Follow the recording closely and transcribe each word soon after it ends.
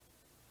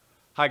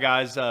Hi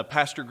guys,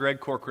 Pastor Greg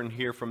Corcoran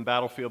here from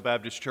Battlefield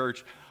Baptist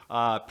Church.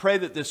 Pray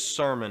that this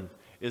sermon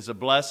is a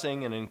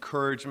blessing, an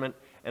encouragement,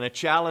 and a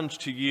challenge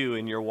to you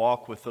in your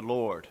walk with the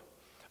Lord.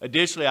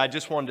 Additionally, I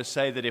just wanted to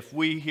say that if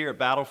we here at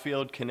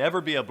Battlefield can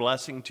ever be a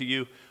blessing to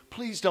you,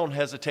 please don't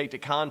hesitate to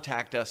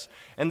contact us.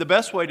 And the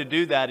best way to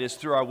do that is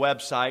through our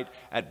website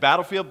at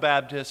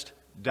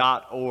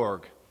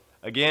battlefieldbaptist.org.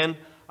 Again,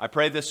 I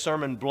pray this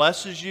sermon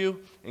blesses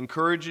you,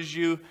 encourages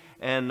you,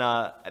 and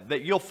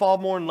that you'll fall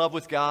more in love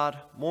with God,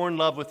 more in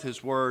love with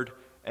His Word,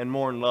 and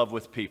more in love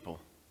with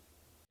people.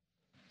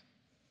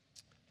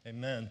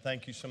 Amen.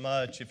 Thank you so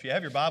much. If you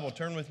have your Bible,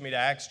 turn with me to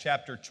Acts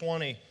chapter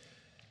 20.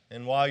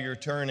 And while you're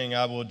turning,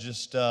 I will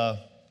just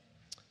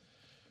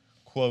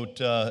quote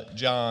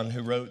John,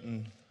 who wrote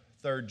in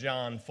 3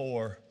 John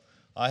 4,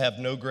 I have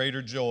no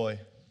greater joy.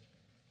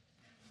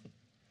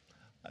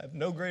 I have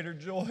no greater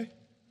joy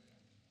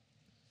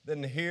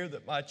than to hear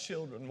that my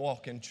children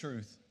walk in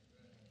truth.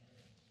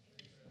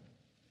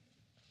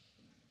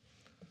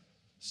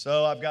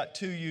 So I've got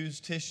 2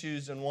 used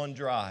tissues and 1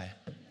 dry.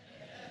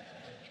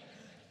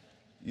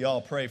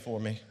 Y'all pray for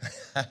me.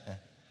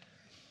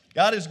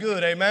 God is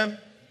good, amen?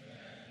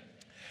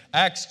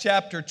 Acts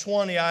chapter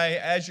 20,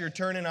 as you're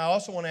turning, I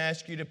also want to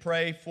ask you to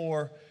pray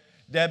for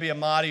Debbie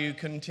Amati, who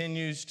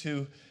continues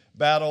to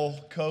battle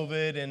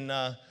COVID, and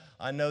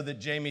I know that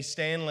Jamie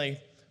Stanley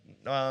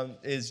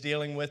is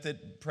dealing with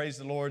it. Praise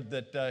the Lord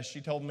that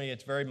she told me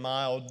it's very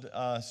mild,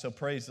 so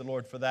praise the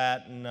Lord for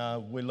that,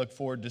 and we look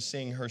forward to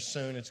seeing her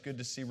soon. It's good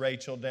to see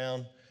Rachel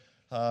down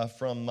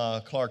from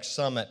Clark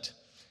Summit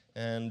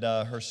and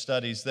her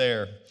studies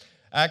there.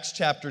 Acts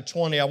chapter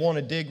 20, I want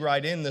to dig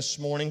right in this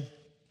morning.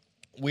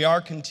 We are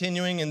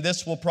continuing, and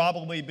this will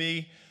probably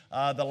be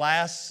the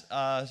last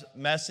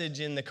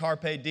message in the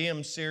Carpe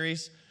Diem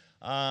series.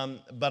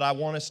 But I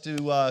want us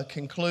to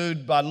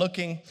conclude by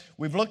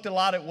we've looked a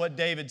lot at what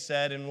David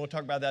said, and we'll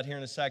talk about that here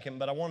in a second,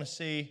 but I want to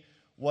see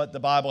what the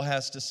Bible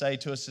has to say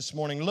to us this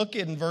morning. Look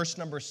in verse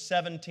number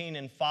 17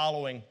 and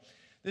following.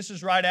 This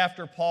is right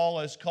after Paul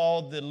has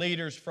called the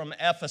leaders from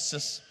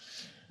Ephesus,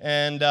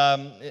 and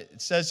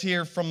it says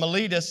here, from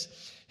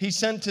Miletus, he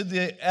sent to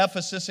the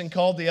Ephesus and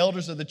called the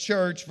elders of the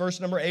church, verse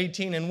number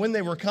 18, and when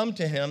they were come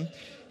to him,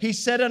 he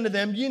said unto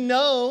them, you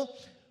know,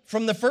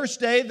 from the first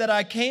day that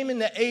I came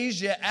into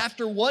Asia,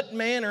 after what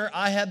manner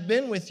I have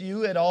been with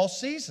you at all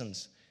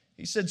seasons.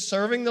 He said,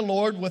 serving the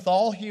Lord with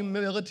all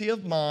humility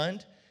of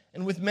mind,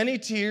 and with many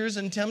tears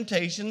and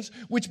temptations,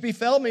 which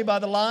befell me by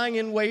the lying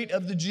in wait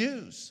of the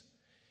Jews.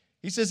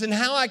 He says, and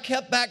how I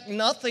kept back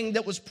nothing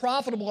that was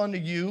profitable unto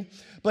you,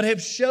 but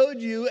have showed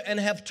you and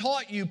have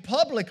taught you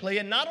publicly,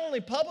 and not only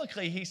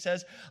publicly, he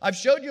says, I've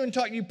showed you and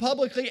taught you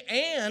publicly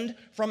and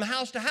from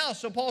house to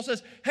house. So Paul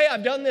says, hey,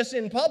 I've done this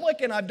in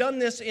public and I've done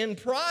this in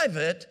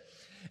private.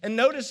 And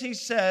notice he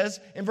says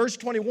in verse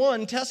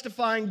 21,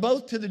 testifying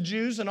both to the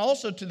Jews and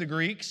also to the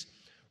Greeks,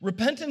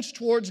 repentance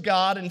towards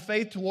God and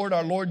faith toward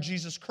our Lord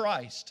Jesus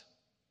Christ.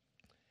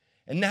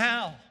 And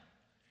now,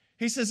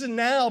 he says, and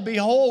now,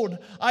 behold,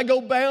 I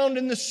go bound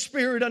in the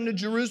Spirit unto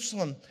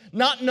Jerusalem,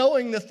 not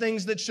knowing the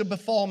things that shall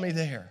befall me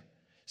there,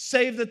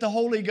 save that the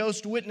Holy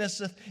Ghost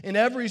witnesseth in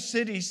every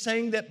city,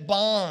 saying that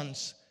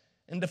bonds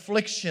and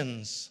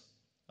afflictions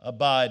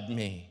abide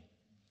me.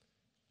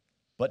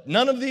 But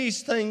none of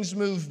these things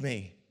move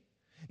me.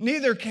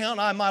 Neither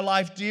count I my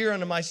life dear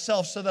unto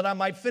myself, so that I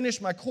might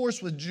finish my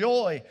course with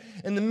joy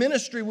in the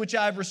ministry which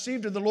I have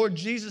received of the Lord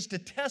Jesus, to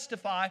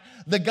testify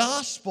the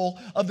gospel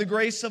of the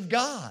grace of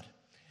God.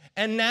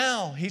 And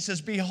now, he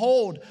says,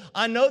 behold,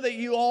 I know that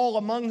you all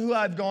among who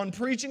I've gone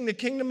preaching the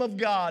kingdom of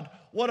God.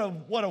 What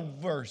a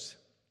verse.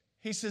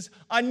 He says,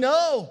 I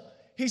know.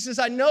 He says,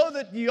 I know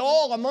that ye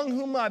all among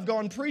whom I've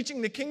gone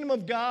preaching the kingdom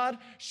of God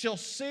shall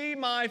see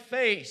my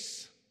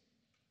face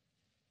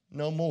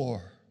no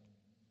more.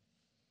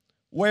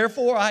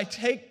 Wherefore I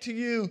take to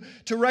you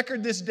to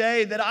record this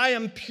day that I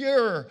am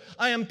pure.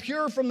 I am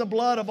pure from the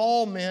blood of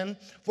all men,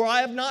 for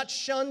I have not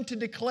shunned to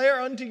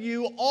declare unto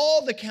you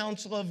all the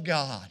counsel of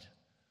God.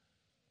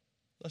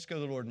 Let's go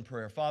to the Lord in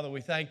prayer. Father, we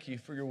thank you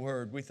for your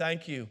word. We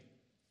thank you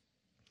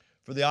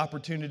for the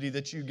opportunity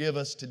that you give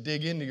us to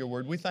dig into your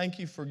word. We thank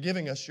you for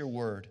giving us your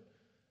word.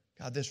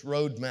 God, this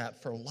roadmap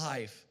for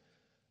life,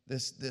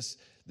 this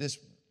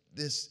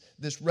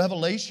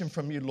revelation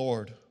from you,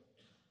 Lord,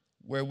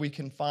 where we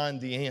can find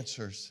the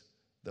answers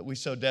that we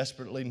so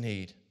desperately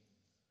need.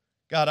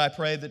 God, I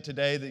pray that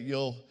today that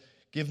you'll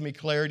give me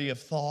clarity of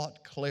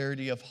thought,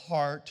 clarity of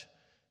heart,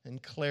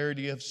 and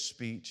clarity of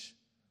speech.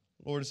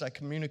 Lord, as I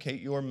communicate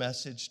your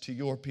message to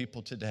your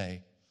people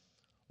today,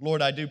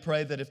 Lord, I do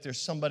pray that if there's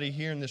somebody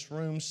here in this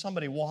room,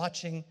 somebody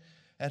watching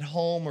at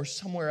home or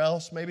somewhere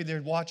else, maybe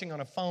they're watching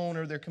on a phone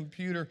or their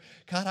computer,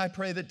 God, I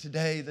pray that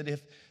today that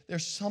if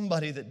there's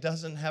somebody that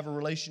doesn't have a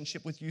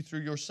relationship with you through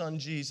your Son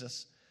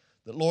Jesus,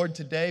 that, Lord,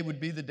 today would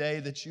be the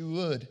day that you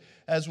would,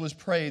 as was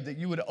prayed, that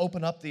you would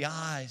open up the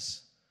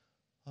eyes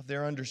of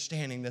their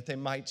understanding, that they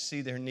might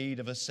see their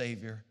need of a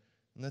Savior,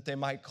 and that they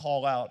might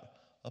call out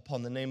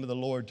upon the name of the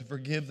Lord to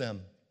forgive them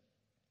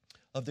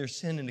of their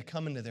sin and to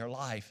come into their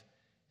life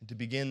and to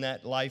begin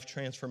that life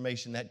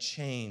transformation, that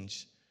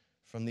change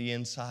from the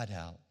inside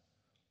out.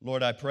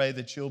 Lord, I pray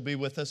that you'll be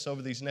with us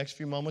over these next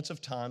few moments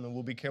of time, and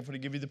we'll be careful to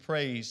give you the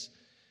praise.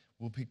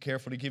 We'll be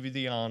careful to give you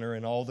the honor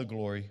and all the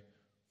glory,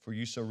 for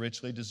you so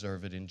richly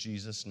deserve it. In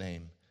Jesus'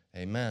 name,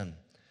 amen.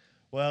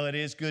 Well, it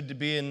is good to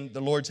be in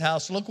the Lord's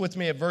house. Look with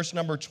me at verse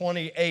number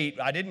 28.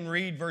 I didn't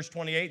read verse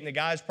 28, and the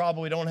guys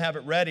probably don't have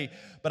it ready,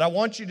 but I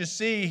want you to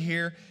see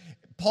here,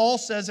 Paul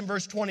says in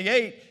verse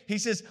 28, he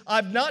says,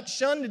 I've not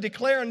shunned to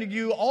declare unto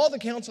you all the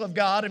counsel of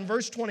God, in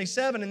verse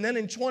 27. And then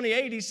in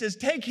 28, he says,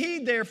 take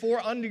heed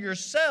therefore unto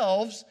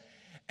yourselves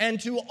and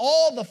to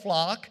all the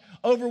flock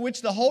over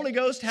which the Holy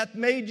Ghost hath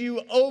made you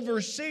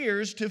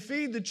overseers to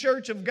feed the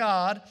church of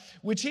God,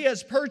 which he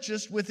has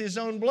purchased with his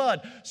own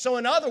blood. So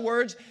in other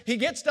words, he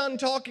gets done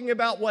talking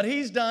about what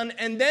he's done,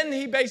 and then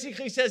he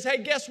basically says,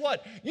 hey, guess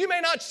what? You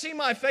may not see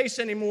my face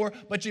anymore,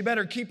 but you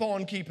better keep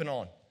on keeping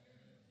on.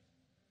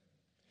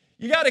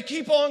 You got to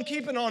keep on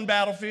keeping on,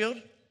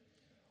 Battlefield.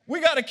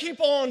 We got to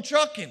keep on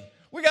trucking.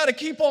 We got to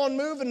keep on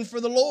moving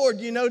for the Lord.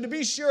 You know, to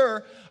be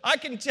sure, I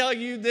can tell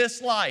you this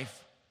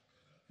life,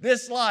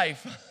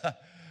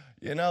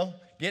 you know,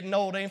 getting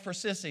old ain't for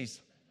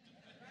sissies.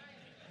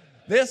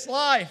 This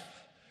life,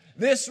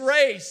 this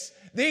race,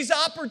 these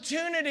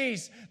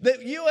opportunities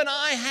that you and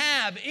I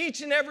have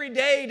each and every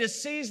day to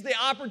seize the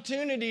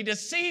opportunity, to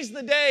seize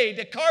the day,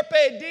 to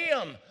Carpe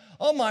Diem.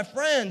 Oh, my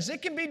friends,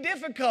 it can be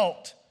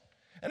difficult.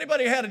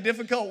 Anybody had a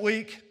difficult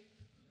week?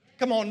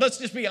 Come on, let's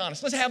just be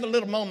honest. Let's have a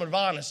little moment of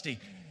honesty.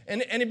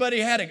 And anybody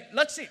had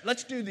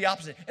let's do the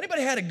opposite.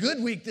 Anybody had a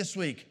good week this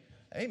week?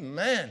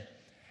 Amen.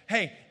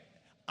 Hey,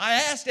 I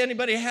asked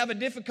anybody have a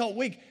difficult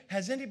week.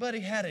 Has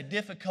anybody had a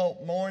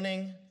difficult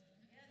morning?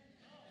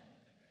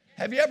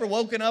 Have you ever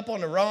woken up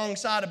on the wrong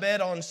side of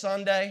bed on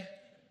Sunday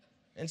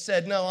and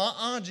said,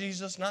 no,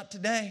 Jesus, not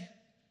today?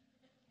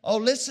 Oh,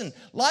 listen,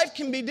 life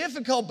can be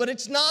difficult, but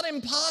it's not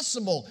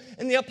impossible.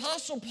 And the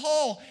Apostle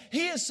Paul,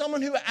 he is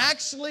someone who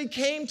actually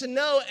came to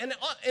know,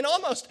 and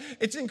almost,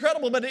 it's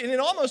incredible, but in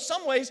almost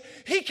some ways,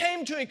 he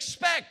came to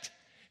expect.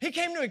 He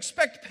came to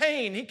expect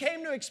pain. He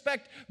came to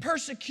expect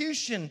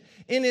persecution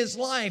in his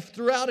life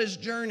throughout his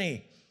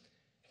journey.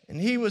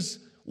 And he was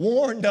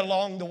warned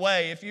along the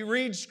way. If you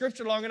read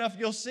Scripture long enough,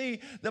 you'll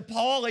see that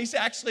Paul, he's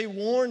actually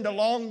warned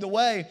along the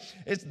way.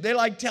 They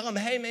like tell him,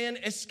 hey man,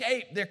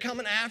 escape. They're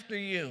coming after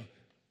you.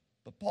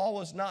 But Paul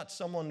was not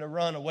someone to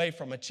run away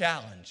from a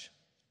challenge.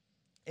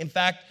 In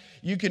fact,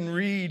 you can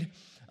read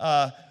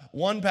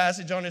one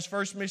passage on his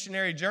first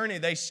missionary journey.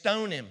 They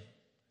stone him,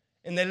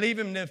 and they leave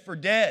him for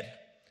dead.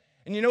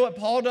 And you know what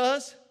Paul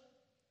does?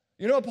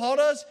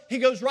 He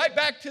goes right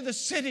back to the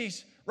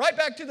cities, right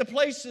back to the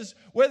places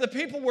where the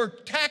people were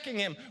attacking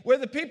him, where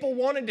the people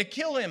wanted to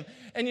kill him.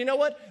 And you know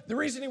what? The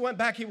reason he went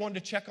back, he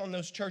wanted to check on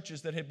those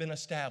churches that had been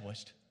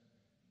established.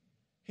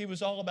 He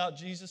was all about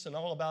Jesus and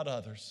all about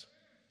others.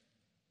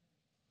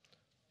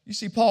 You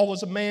see, Paul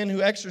was a man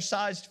who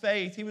exercised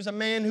faith. He was a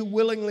man who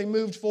willingly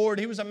moved forward.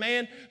 He was a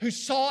man who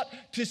sought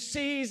to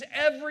seize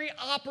every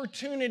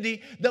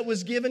opportunity that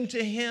was given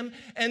to him.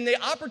 And the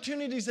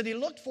opportunities that he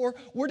looked for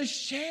were to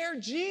share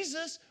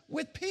Jesus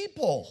with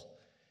people.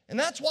 And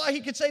that's why he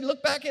could say,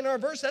 look back in our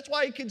verse, that's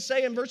why he could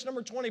say in verse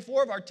number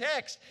 24 of our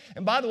text,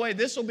 and by the way,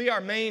 this will be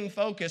our main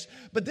focus,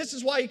 but this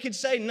is why he could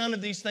say, none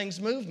of these things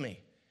move me.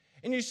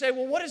 And you say,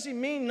 well, what does he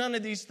mean, none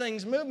of these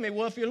things move me?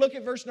 Well, if you look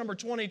at verse number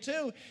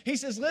 22, he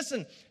says,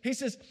 listen, he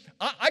says,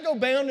 I go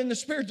bound in the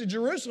Spirit to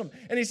Jerusalem.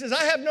 And he says,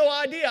 I have no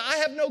idea, I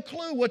have no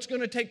clue what's going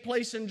to take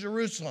place in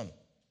Jerusalem.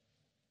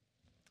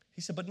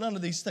 He said, but none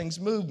of these things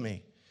move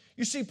me.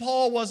 You see,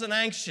 Paul wasn't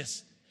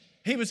anxious.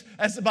 He was,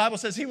 as the Bible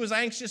says, he was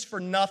anxious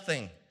for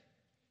nothing.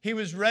 He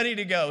was ready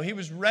to go. He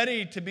was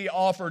ready to be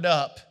offered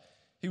up.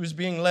 He was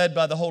being led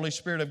by the Holy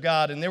Spirit of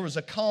God, and there was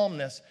a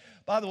calmness.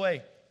 By the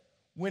way,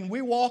 when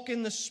we walk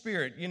in the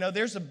Spirit, you know,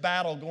 there's a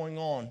battle going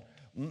on.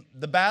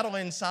 The battle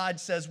inside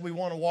says we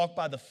want to walk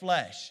by the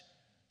flesh.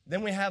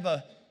 Then we have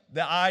the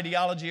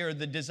ideology or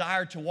the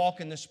desire to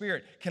walk in the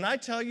Spirit. Can I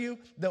tell you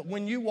that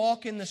when you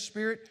walk in the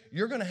Spirit,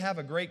 you're going to have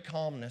a great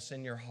calmness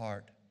in your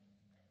heart.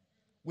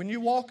 When you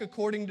walk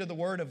according to the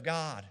Word of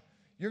God,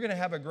 you're going to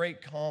have a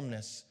great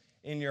calmness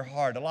in your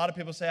heart. A lot of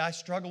people say, I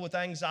struggle with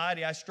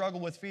anxiety, I struggle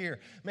with fear.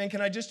 Man,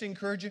 can I just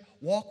encourage you?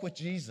 Walk with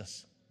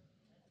Jesus.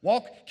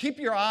 Keep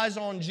your eyes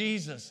on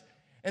Jesus.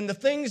 And the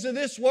things of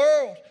this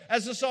world,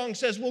 as the song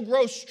says, will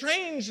grow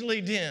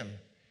strangely dim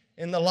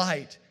in the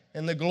light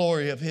and the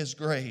glory of His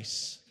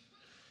grace.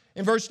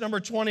 In verse number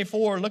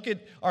 24, look at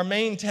our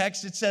main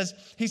text. It says,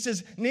 he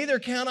says, neither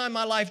count I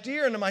my life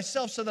dear unto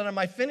myself, so that I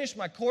might finish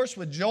my course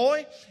with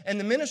joy and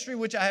the ministry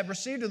which I have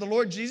received of the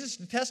Lord Jesus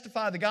to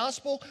testify the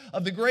gospel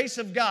of the grace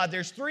of God.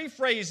 There's three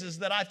phrases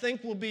that I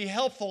think will be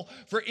helpful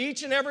for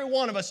each and every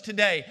one of us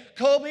today.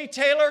 Colby,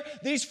 Taylor,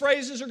 these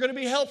phrases are going to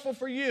be helpful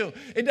for you.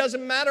 It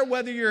doesn't matter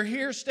whether you're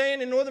here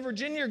staying in Northern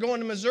Virginia, you're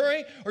going to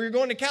Missouri, or you're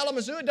going to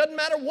Kalamazoo. It doesn't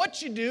matter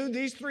what you do.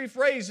 These three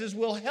phrases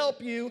will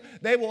help you.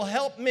 They will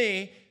help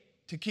me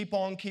to keep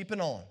on keeping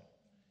on.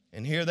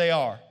 And here they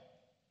are.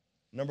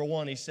 Number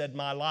one, he said,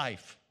 my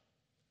life.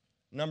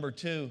 Number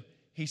two,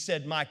 he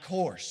said, my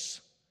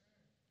course.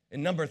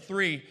 And number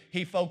 3,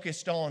 he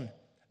focused on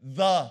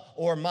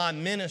my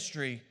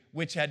ministry,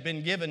 which had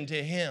been given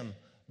to him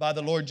by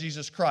the Lord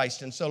Jesus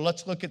Christ. And so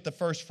let's look at the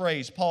first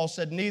phrase. Paul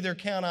said, neither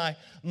count I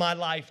my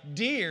life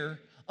dear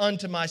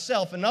unto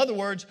myself. In other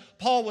words,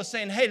 Paul was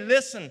saying, hey,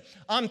 listen,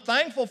 I'm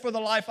thankful for the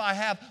life I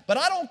have, but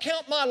I don't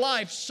count my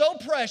life so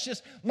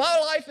precious. My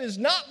life is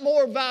not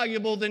more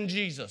valuable than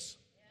Jesus.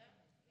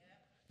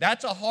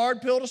 That's a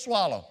hard pill to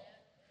swallow.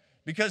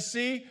 Because,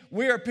 see,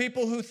 we are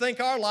people who think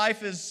our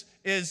life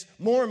is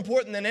more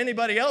important than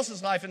anybody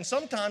else's life, and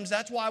sometimes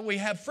that's why we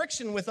have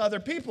friction with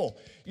other people.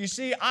 You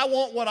see, I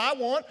want what I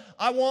want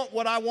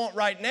what I want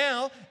right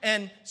now,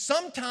 and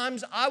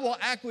sometimes I will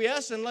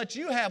acquiesce and let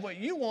you have what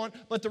you want,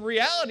 but the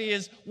reality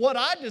is what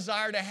I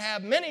desire to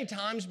have many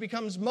times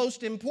becomes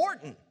most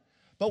important.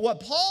 But what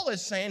Paul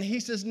is saying, he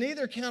says,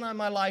 neither count I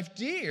my life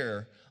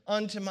dear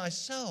unto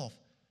myself.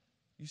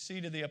 You see,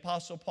 to the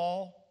Apostle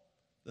Paul,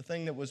 the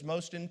thing that was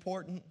most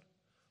important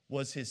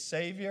was his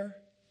Savior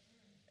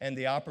and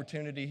the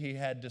opportunity he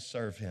had to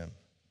serve him.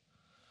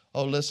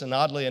 Oh, listen,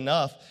 oddly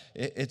enough,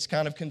 it's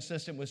kind of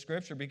consistent with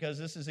Scripture because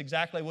this is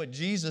exactly what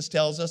Jesus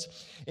tells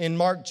us in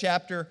Mark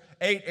chapter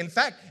 8. In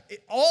fact,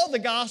 all the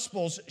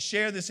Gospels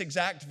share this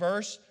exact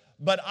verse,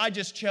 but I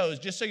just chose,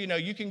 just so you know,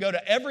 you can go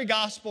to every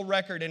Gospel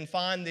record and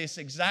find this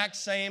exact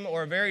same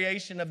or a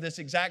variation of this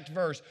exact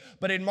verse.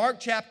 But in Mark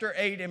chapter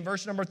 8, in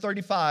verse number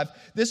 35,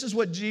 this is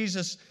what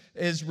Jesus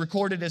is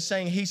recorded as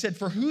saying. He said,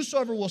 for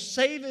whosoever will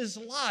save his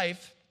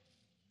life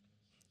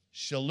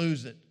shall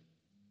lose it.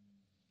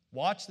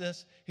 Watch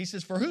this. He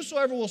says, for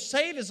whosoever will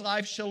save his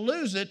life shall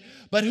lose it,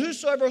 but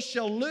whosoever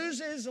shall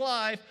lose his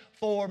life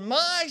for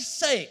my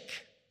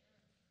sake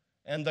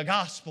and the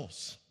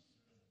gospel's,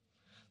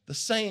 the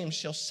same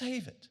shall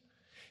save it.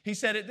 He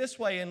said it this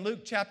way in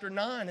Luke chapter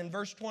 9 and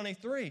verse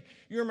 23.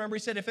 You remember he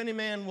said, if any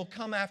man will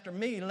come after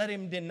me, let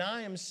him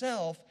deny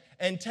himself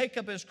and take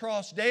up his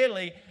cross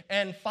daily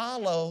and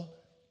follow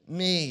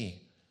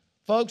me.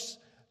 Folks,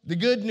 the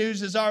good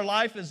news is our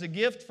life is a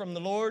gift from the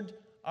Lord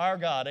our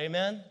God.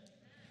 Amen?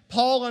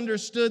 Paul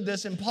understood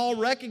this, and Paul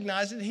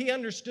recognized it. He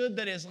understood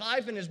that his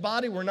life and his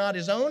body were not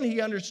his own.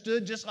 He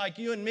understood, just like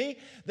you and me,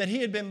 that he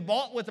had been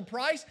bought with a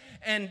price.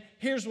 And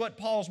here's what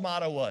Paul's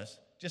motto was,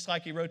 just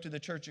like he wrote to the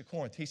church at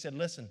Corinth. He said,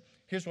 listen,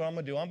 here's what I'm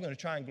going to do. I'm going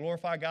to try and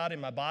glorify God in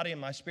my body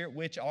and my spirit,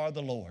 which are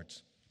the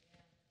Lord's.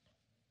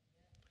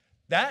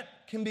 That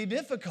can be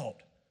difficult,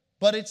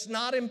 but it's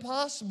not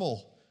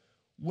impossible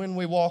when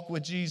we walk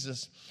with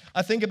Jesus.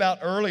 I think about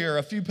earlier,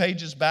 a few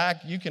pages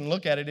back, you can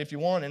look at it if you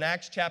want. In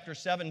Acts chapter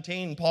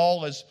 17,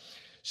 Paul is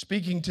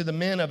speaking to the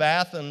men of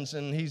Athens,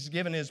 and he's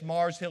given his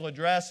Mars Hill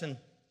address. And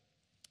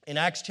in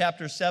Acts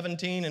chapter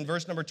 17 and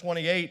verse number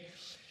 28,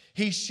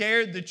 he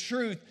shared the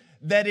truth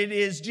that it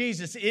is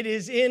Jesus. It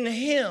is in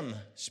Him,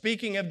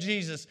 speaking of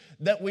Jesus,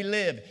 that we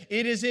live.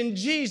 It is in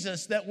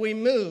Jesus that we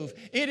move.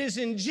 It is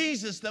in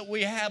Jesus that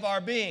we have our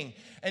being.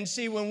 And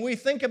see, when we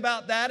think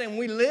about that and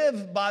we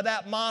live by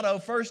that motto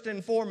first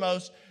and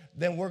foremost,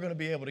 then we're going to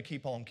be able to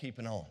keep on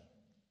keeping on.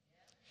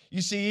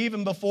 You see,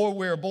 even before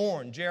we were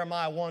born,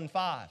 Jeremiah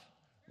 1:5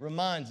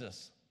 reminds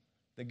us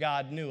that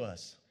God knew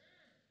us.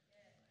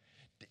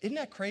 Isn't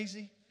that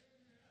crazy?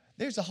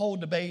 There's a whole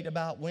debate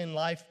about when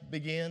life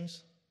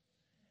begins.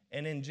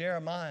 And in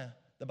Jeremiah,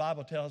 the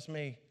Bible tells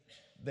me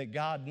that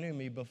God knew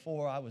me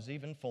before I was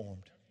even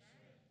formed.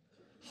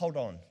 Hold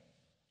on.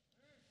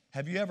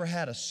 Have you ever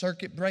had a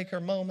circuit breaker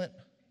moment?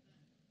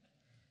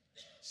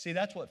 See,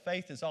 that's what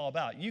faith is all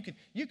about. You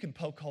can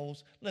poke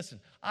holes. Listen,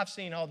 I've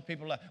seen all the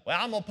people like, well,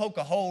 I'm going to poke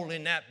a hole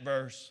in that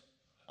verse.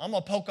 I'm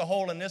going to poke a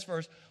hole in this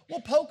verse.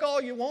 Well, poke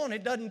all you want.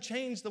 It doesn't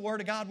change the Word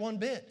of God one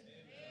bit.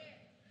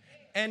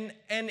 And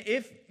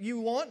if you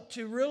want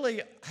to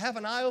really have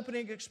an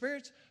eye-opening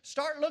experience,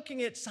 start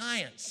looking at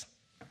science.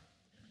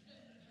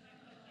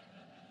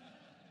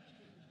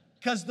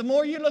 Because the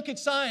more you look at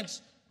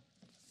science,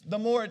 the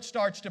more it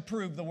starts to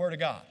prove the Word of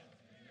God.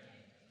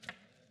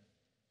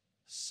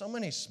 So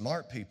many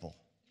smart people.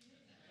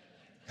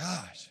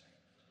 Gosh,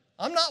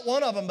 I'm not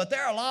one of them, but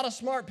there are a lot of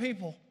smart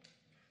people.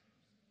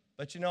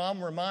 But you know,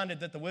 I'm reminded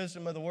that the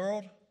wisdom of the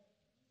world.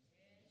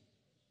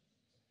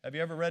 Have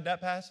you ever read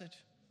that passage?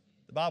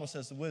 The Bible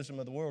says the wisdom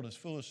of the world is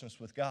foolishness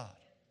with God.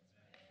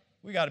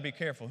 We got to be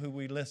careful who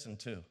we listen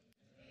to.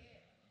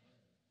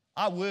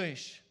 I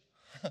wish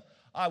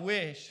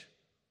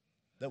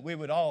that we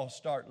would all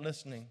start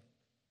listening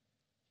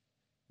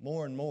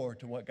more and more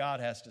to what God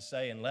has to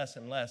say and less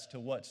to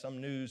what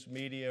some news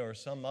media or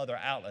some other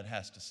outlet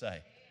has to say.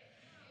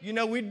 You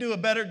know, we'd do a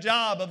better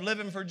job of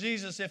living for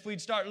Jesus if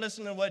we'd start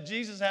listening to what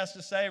Jesus has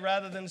to say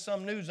rather than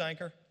some news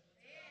anchor.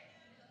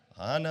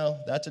 I know,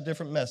 that's a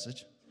different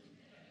message.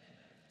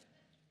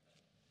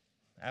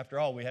 After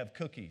all, we have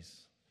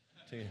cookies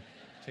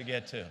to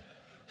get to.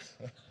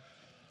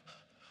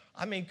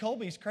 I mean,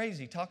 Colby's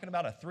crazy talking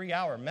about a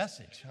 3-hour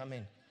message. I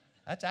mean,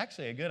 that's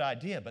actually a good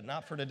idea, but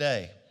not for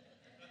today.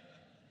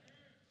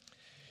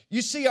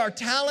 You see, our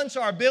talents,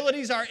 our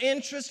abilities, our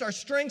interests, our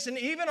strengths, and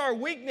even our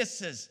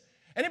weaknesses.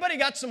 Anybody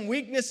got some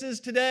weaknesses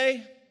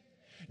today?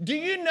 Do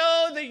you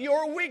know that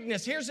your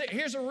weakness, here's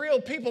a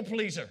real people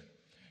pleaser.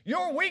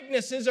 Your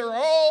weaknesses are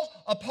all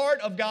a part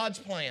of God's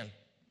plan.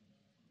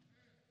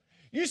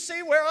 You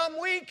see where I'm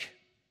weak?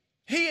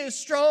 He is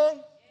strong.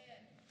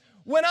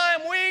 When I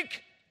am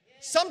weak,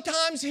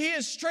 sometimes He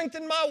has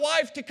strengthened my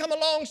wife to come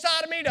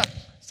alongside of me to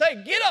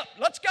say, get up,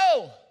 let's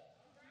go.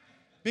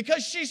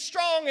 Because she's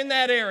strong in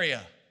that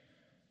area.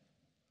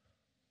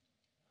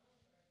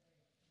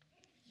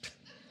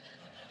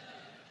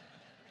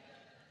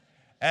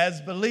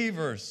 As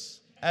believers,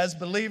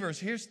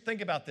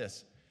 think about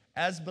this.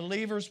 As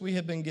believers, we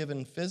have been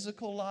given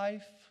physical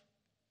life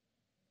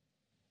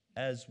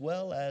as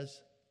well as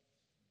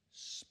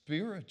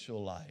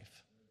spiritual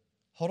life.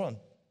 Hold on.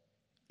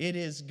 It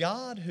is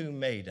God who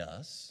made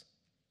us,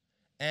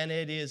 and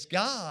it is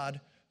God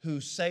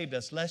who saved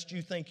us, lest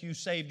you think you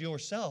saved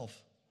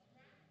yourself,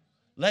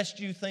 lest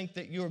you think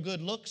that your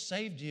good looks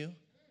saved you,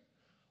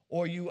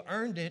 or you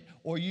earned it,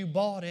 or you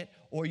bought it,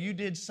 or you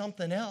did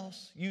something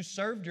else. You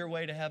served your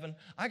way to heaven.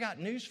 I got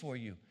news for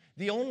you.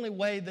 The only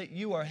way that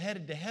you are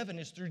headed to heaven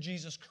is through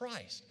Jesus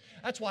Christ.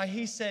 That's why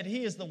He said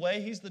He is the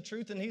way, He's the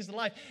truth, and He's the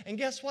life. And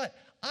guess what?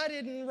 I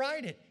didn't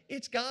write it.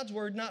 It's God's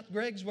word, not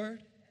Greg's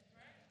word.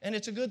 And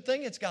it's a good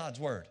thing it's God's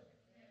word,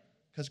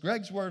 because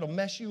Greg's word will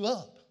mess you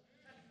up.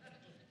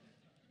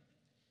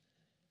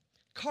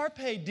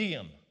 Carpe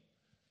Diem.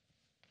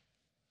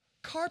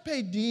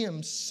 Carpe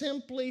Diem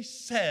simply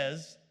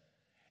says,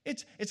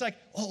 it's like,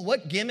 oh,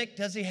 what gimmick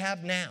does he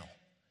have now?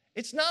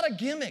 It's not a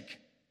gimmick.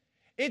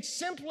 It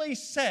simply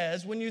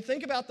says, when you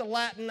think about the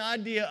Latin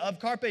idea of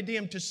carpe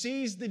diem, to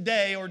seize the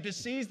day or to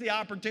seize the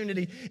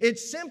opportunity, it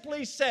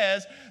simply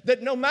says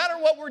that no matter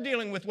what we're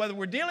dealing with, whether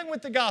we're dealing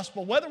with the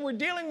gospel, whether we're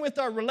dealing with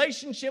our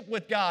relationship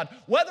with God,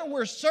 whether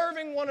we're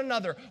serving one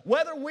another,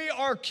 whether we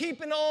are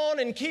keeping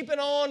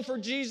on for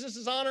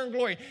Jesus' honor and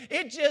glory,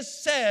 it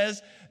just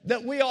says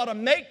that we ought to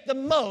make the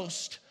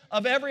most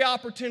of every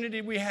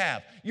opportunity we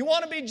have. You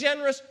want to be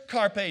generous?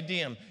 Carpe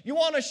diem. You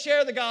want to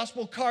share the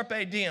gospel?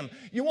 Carpe diem.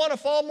 You want to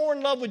fall more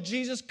in love with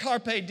Jesus?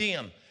 Carpe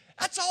diem.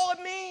 That's all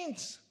it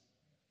means.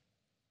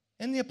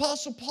 And the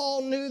Apostle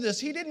Paul knew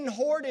this. He didn't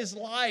hoard his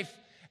life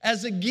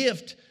as a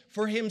gift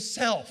for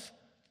himself.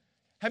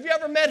 Have you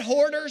ever met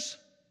hoarders?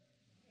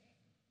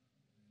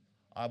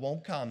 I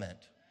won't comment.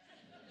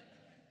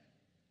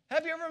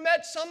 Have you ever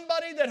met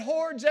somebody that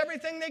hoards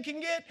everything they can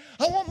get?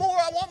 I want more,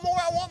 I want more,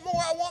 I want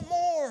more, I want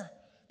more.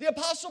 The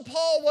Apostle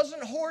Paul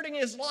wasn't hoarding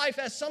his life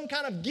as some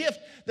kind of gift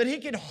that he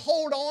could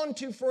hold on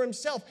to for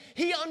himself.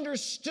 He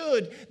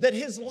understood that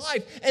his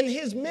life and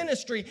his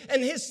ministry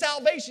and his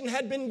salvation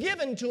had been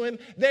given to him.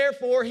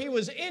 Therefore, he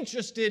was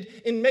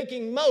interested in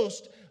making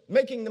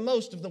the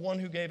most of the one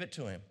who gave it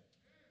to him.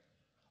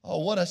 Oh,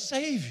 what a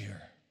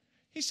Savior.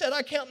 He said,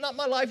 I count not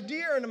my life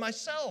dear unto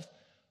myself.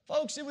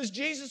 Folks, it was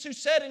Jesus who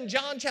said in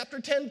John chapter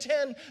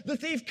 10:10, the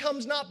thief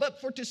comes not but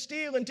for to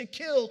steal and to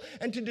kill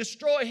and to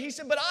destroy. He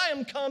said, but I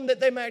am come that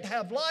they might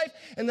have life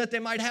and that they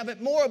might have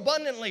it more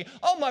abundantly.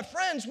 Oh, my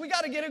friends, we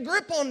got to get a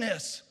grip on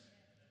this.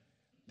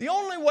 The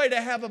only way to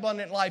have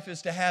abundant life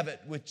is to have it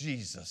with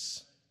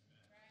Jesus.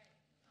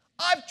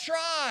 I've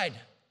tried.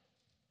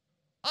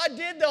 I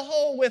did the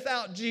whole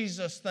without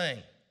Jesus thing.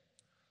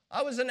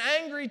 I was an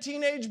angry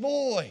teenage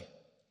boy.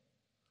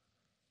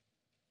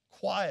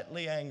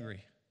 Quietly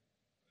angry.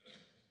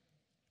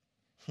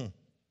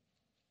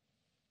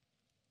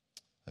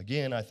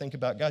 Again, I think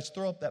about, guys,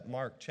 throw up that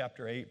Mark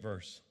chapter 8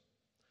 verse.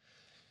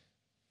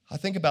 I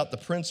think about the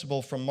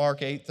principle from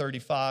Mark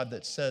 8:35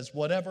 that says,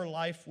 whatever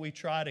life we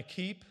try to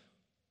keep,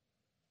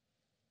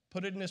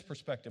 put it in this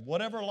perspective,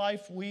 whatever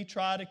life we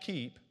try to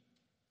keep,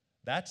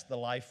 that's the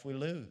life we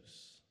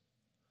lose.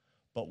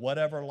 But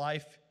whatever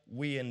life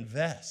we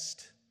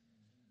invest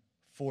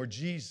for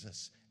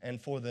Jesus and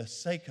for the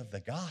sake of the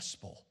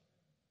gospel,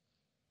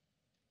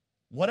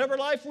 whatever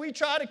life we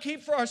try to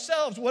keep for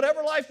ourselves,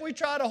 whatever life we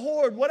try to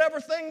hoard,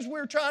 whatever things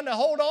we're trying to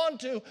hold on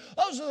to,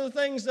 those are the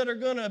things that are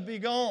going to be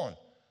gone.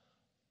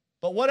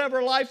 But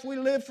whatever life we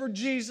live for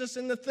Jesus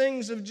and the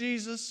things of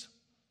Jesus,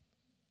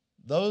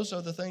 those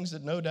are the things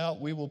that no doubt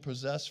we will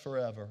possess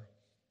forever.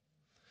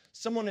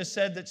 Someone has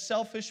said that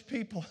selfish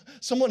people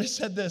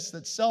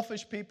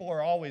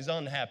are always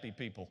unhappy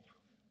people.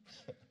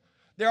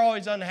 They're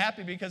always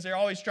unhappy because they're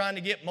always trying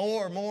to get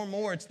more.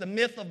 It's the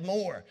myth of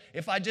more.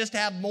 If I just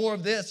have more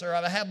of this or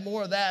I have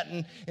more of that,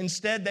 and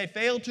instead they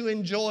fail to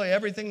enjoy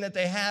everything that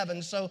they have.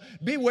 And so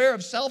beware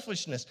of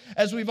selfishness.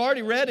 As we've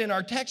already read in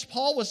our text,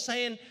 Paul was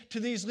saying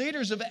to these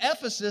leaders of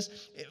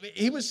Ephesus,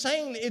 he was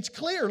saying, it's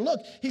clear,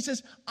 look, he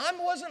says, I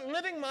wasn't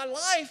living my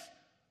life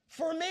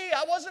for me.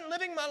 I wasn't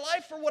living my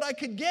life for what I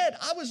could get.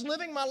 I was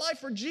living my life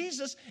for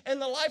Jesus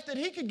and the life that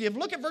He could give.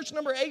 Look at verse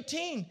number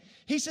 18.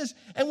 He says,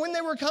 and when they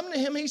were come to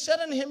him, he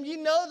said unto him, ye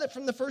know that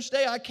from the first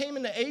day I came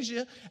into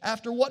Asia,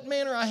 after what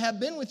manner I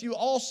have been with you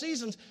all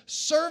seasons,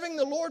 serving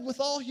the Lord with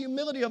all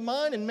humility of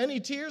mind and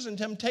many tears and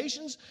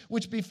temptations,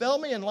 which befell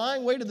me in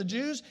lying way to the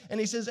Jews. And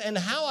he says, and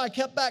how I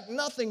kept back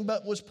nothing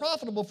but was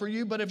profitable for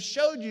you, but have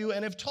showed you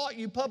and have taught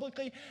you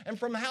publicly and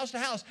from house to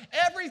house.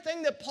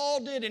 Everything that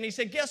Paul did. And he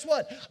said, guess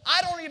what?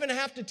 I don't even even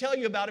have to tell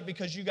you about it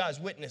because you guys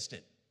witnessed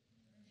it.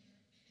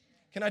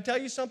 Can I tell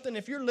you something?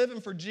 If you're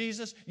living for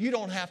Jesus, you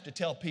don't have to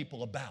tell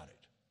people about it.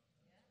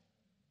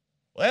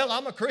 Well,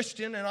 I'm a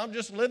Christian and I'm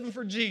just living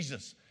for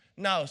Jesus.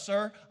 No,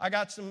 sir, I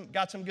got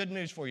some good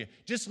news for you.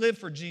 Just live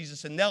for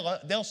Jesus and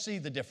they'll see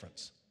the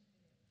difference.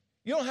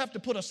 You don't have to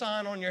put a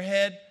sign on your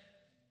head.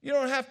 You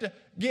don't have to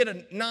get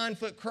a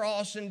 9-foot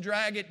cross and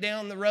drag it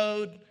down the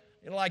road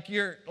like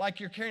you're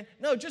carrying.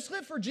 No, just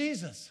live for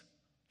Jesus.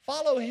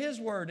 Follow His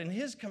word and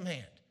His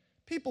command.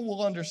 People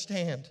will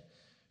understand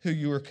who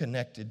you are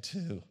connected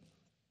to.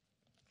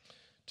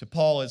 To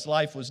Paul, his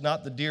life was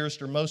not the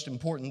dearest or most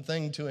important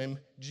thing to him.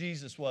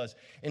 Jesus was.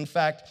 In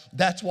fact,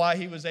 that's why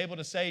he was able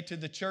to say to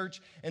the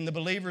church and the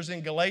believers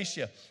in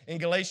Galatia, in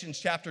Galatians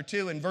chapter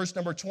 2, in verse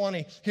number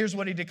 20, here's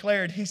what he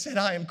declared. He said,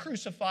 I am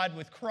crucified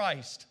with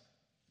Christ.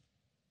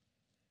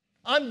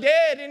 I'm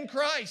dead in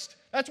Christ.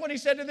 That's what he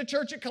said to the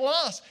church at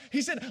Colossus.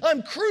 He said,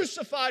 I'm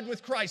crucified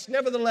with Christ.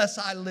 Nevertheless,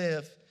 I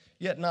live.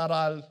 Yet not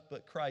I,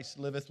 but Christ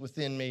liveth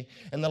within me.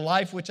 And the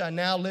life which I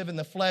now live in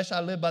the flesh, I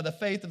live by the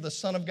faith of the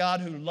Son of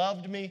God who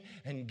loved me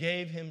and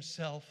gave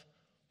Himself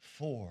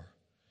for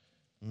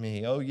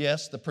me. Oh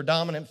yes, the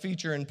predominant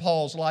feature in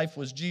Paul's life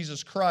was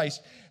Jesus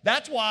Christ.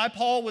 That's why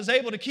Paul was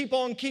able to keep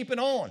on keeping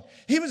on.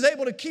 He was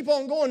able to keep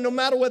on going no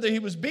matter whether he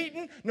was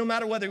beaten, no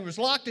matter whether he was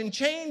locked in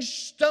chains,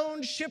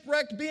 stoned,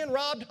 shipwrecked, being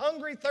robbed,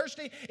 hungry,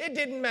 thirsty. It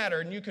didn't matter.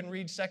 And you can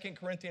read 2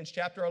 Corinthians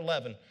chapter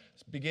 11,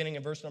 beginning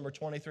in verse number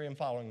 23 and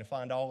following to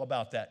find all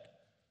about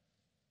that.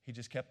 He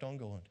just kept on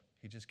going.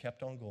 He just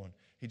kept on going.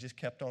 He just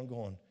kept on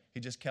going. He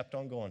just kept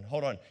on going.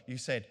 Hold on. You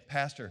said,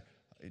 Pastor,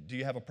 do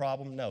you have a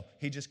problem? No.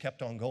 He just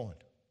kept on going.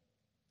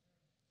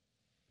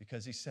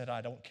 Because he said,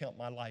 I don't count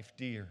my life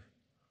dear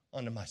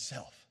unto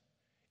myself.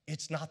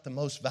 It's not the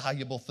most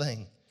valuable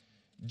thing.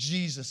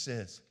 Jesus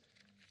is.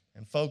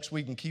 And folks,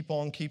 we can keep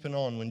on keeping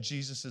on when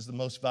Jesus is the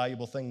most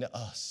valuable thing to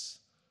us.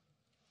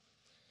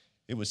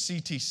 It was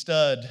C.T.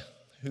 Studd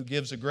who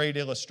gives a great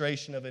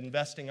illustration of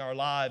investing our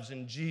lives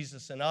in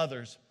Jesus and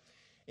others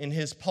in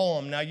his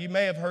poem. Now, you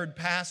may have heard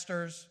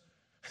pastors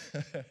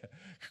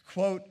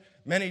quote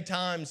many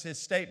times his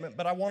statement,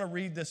 but I want to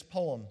read this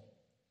poem.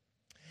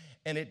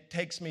 And it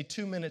takes me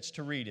 2 minutes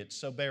to read it,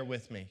 so bear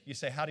with me. You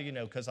say, how do you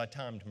know? Because I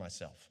timed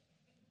myself.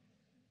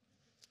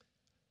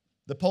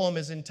 The poem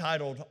is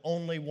entitled,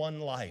 Only One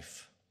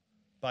Life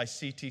by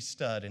C.T.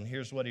 Studd, and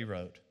here's what he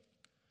wrote.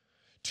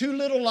 2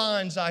 little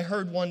lines I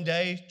heard one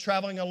day,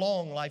 traveling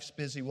along life's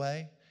busy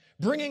way,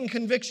 bringing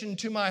conviction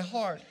to my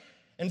heart,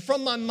 and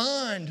from my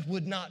mind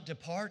would not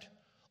depart.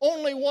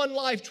 Only one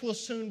life 'twill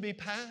soon be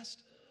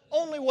past.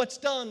 Only what's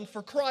done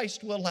for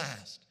Christ will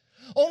last.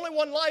 Only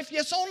one life,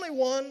 yes, only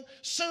one.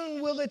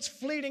 Soon will its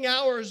fleeting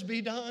hours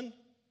be done.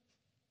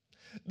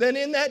 Then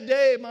in that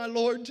day, my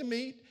Lord to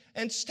meet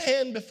and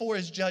stand before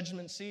His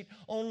judgment seat.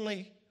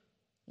 Only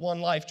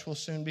one life 'twill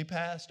soon be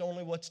past.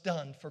 Only what's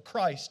done for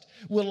Christ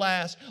will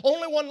last.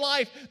 Only one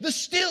life, the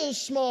still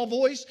small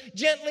voice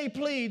gently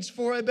pleads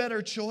for a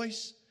better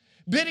choice,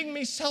 bidding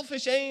me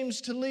selfish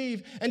aims to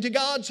leave and to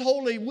God's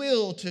holy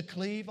will to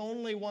cleave.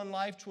 Only one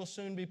life 'twill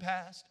soon be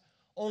past.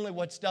 Only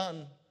what's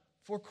done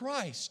for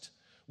Christ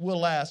will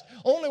last.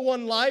 Only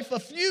one life, a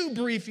few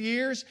brief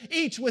years,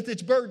 each with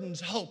its burdens,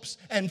 hopes,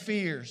 and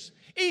fears,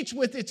 each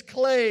with its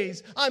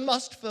clays I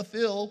must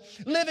fulfill,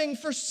 living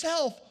for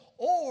self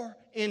or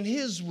in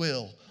His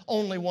will.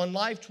 Only one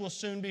life 'twill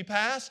soon be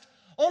past.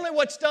 Only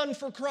what's done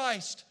for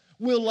Christ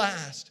will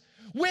last.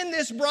 When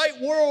this bright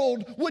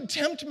world would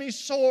tempt me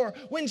sore,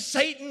 when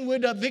Satan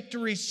would a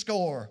victory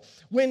score,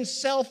 when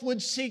self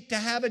would seek to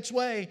have its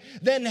way,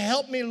 then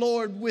help me,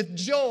 Lord, with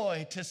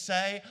joy to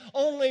say,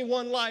 only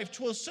one life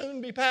 'twill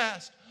soon be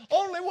past.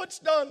 Only what's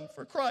done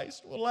for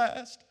Christ will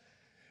last.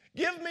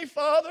 Give me,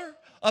 Father,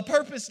 a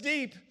purpose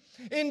deep,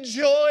 in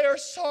joy or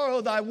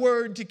sorrow Thy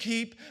word to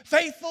keep,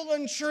 faithful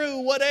and true,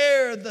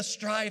 whate'er the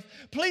strife,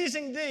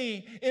 pleasing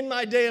Thee in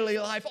my daily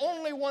life.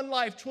 Only one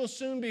life 'twill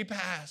soon be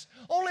past.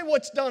 Only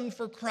what's done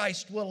for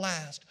Christ will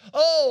last.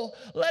 Oh,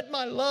 let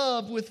my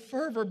love with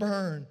fervor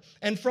burn,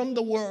 and from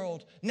the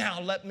world now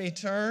let me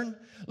turn,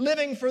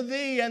 living for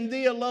Thee and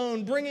Thee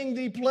alone, bringing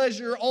Thee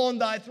pleasure on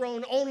Thy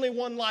throne. Only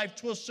one life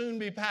 'twill soon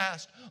be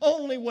past.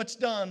 Only what's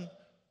done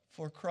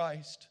for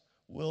Christ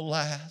will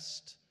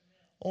last.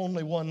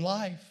 Only one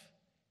life.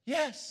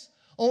 Yes,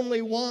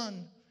 only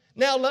one.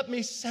 Now let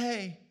me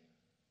say,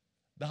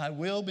 Thy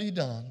will be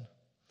done.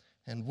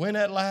 And when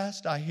at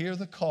last I hear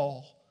the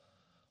call,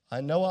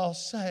 I know I'll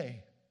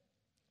say,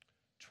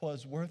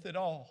 'twas worth it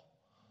all.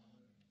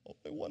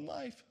 Only one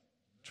life,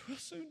 'twill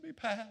soon be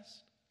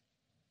past.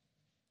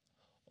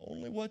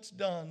 Only what's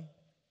done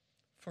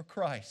for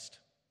Christ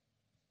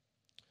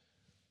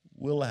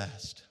will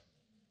last.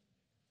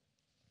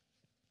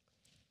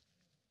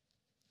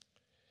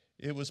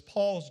 It was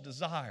Paul's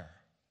desire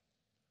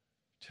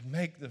to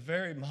make the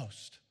very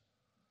most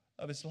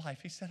of his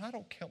life. He said, I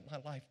don't count my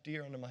life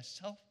dear unto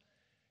myself.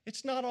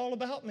 It's not all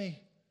about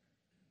me.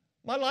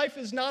 My life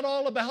is not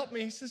all about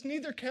me. He says,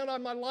 neither count I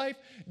my life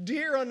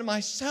dear unto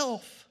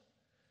myself.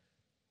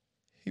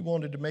 He He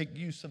wanted to make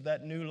use of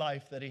that new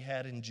life that he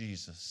had in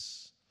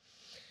Jesus.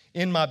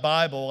 In my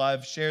Bible,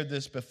 I've shared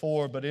this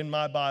before, but in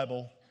my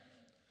Bible,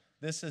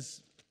 this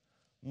is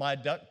my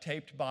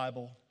duct-taped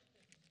Bible.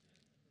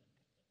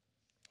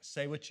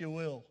 Say what you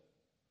will,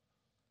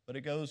 but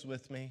it goes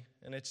with me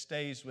and it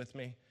stays with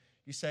me.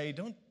 You say,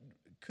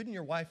 couldn't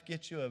your wife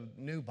get you a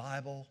new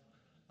Bible?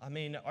 I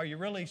mean, are you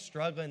really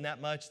struggling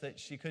that much that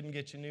she couldn't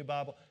get you a new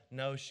Bible?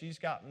 No, she's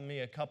gotten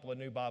me a couple of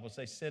new Bibles.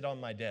 They sit on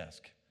my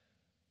desk.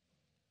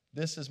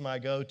 This is my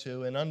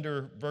go-to. And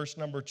under verse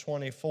number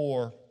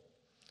 24,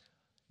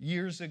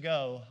 years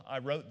ago, I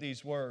wrote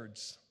these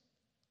words.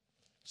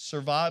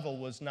 Survival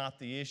was not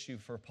the issue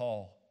for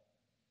Paul.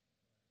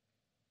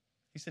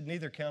 He said,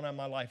 neither count I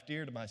my life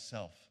dear to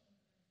myself.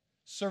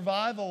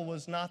 Survival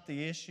was not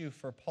the issue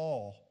for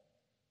Paul.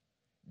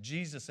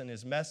 Jesus and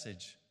his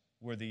message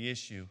were the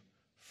issue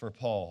for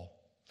Paul.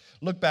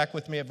 Look back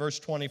with me at verse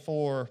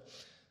 24.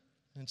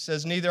 It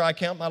says, neither I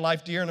count my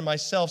life dear unto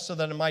myself so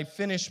that I might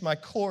finish my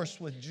course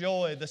with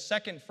joy. The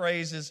second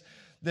phrase is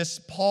this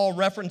Paul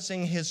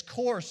referencing his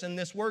course. And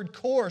this word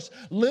course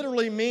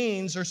literally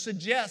means or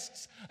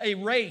suggests a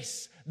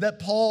race that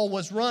Paul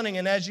was running.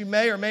 And as you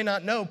may or may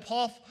not know,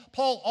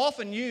 Paul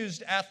often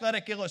used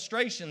athletic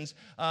illustrations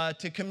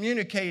to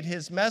communicate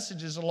his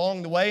messages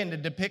along the way and to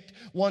depict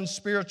one's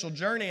spiritual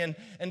journey.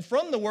 And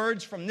from the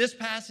words from this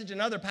passage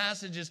and other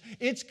passages,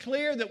 it's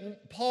clear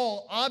that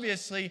Paul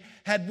obviously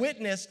had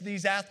witnessed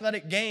these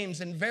athletic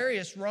games in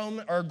various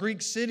Roman or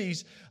Greek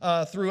cities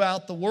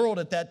throughout the world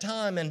at that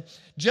time. And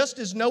just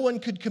as no one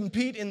could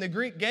compete in the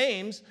Greek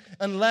games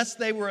unless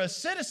they were a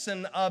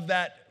citizen of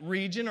that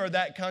region or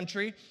that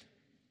country,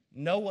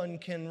 no one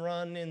can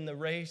run in the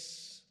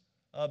race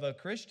of a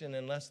Christian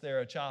unless they're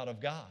a child of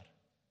God.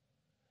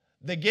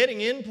 The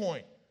getting in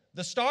point,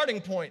 the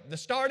starting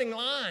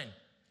line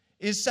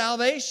is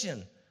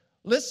salvation.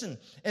 Listen,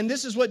 and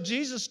this is what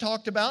Jesus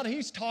talked about.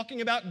 He's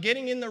talking about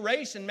getting in the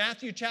race in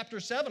Matthew chapter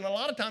 7. A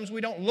lot of times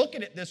we don't look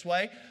at it this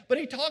way, but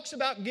he talks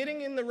about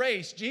getting in the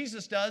race.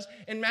 Jesus does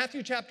in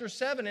Matthew chapter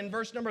 7 in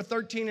verse number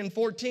 13 and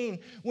 14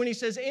 when he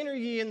says, enter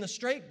ye in the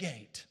strait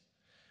gate.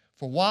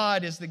 For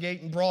wide is the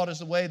gate and broad is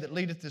the way that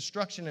leadeth to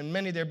destruction, and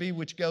many there be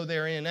which go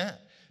therein at.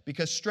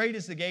 Because strait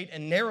is the gate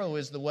and narrow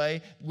is the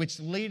way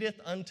which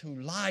leadeth unto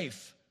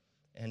life,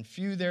 and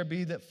few there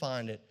be that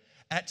find it.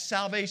 At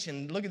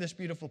salvation, look at this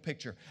beautiful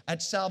picture.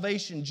 At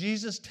salvation,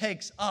 Jesus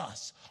takes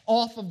us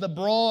off of the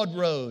broad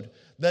road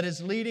that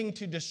is leading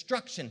to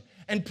destruction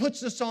and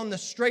puts us on the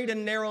straight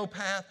and narrow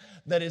path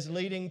that is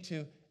leading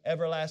to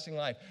everlasting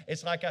life.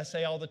 It's like I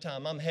say all the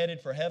time, I'm headed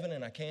for heaven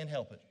and I can't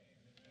help it.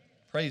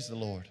 Praise the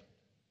Lord.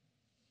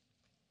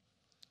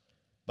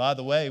 By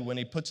the way, when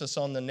he puts us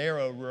on the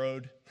narrow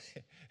road,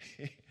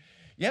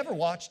 you ever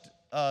watched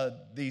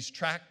these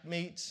track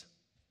meets?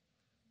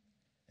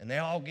 And they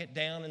all get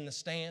down in the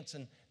stance,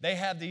 and they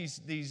have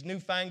these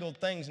newfangled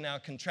things now,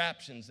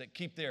 contraptions that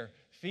keep their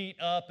feet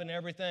up and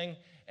everything,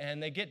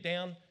 and they get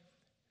down.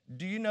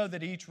 Do you know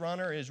that each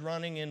runner is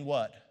running in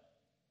what?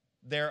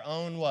 Their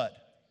own what?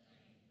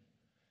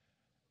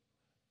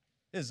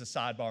 This is a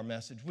sidebar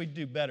message. We'd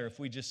do better if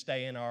we just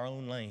stay in our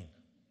own lane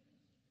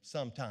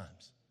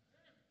sometimes.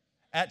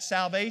 At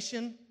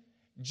salvation,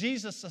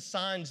 Jesus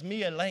assigns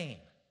me a lane.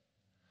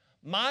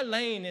 My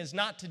lane is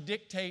not to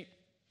dictate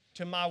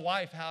to my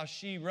wife how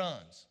she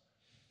runs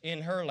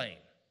in her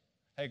lane.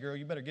 Hey girl,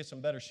 you better get some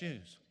better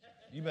shoes.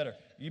 You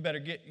better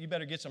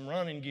get some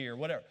running gear,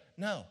 whatever.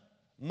 No.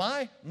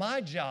 My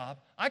job,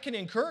 I can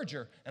encourage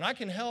her and I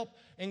can help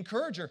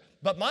encourage her,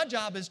 but my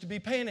job is to be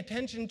paying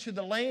attention to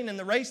the lane and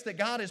the race that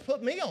God has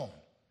put me on.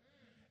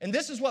 And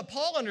this is what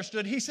Paul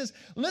understood. He says,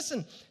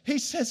 listen, he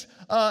says,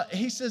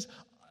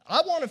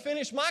 I want to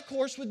finish my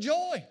course with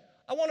joy.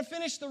 I want to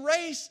finish the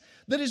race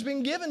that has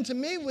been given to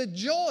me with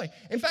joy.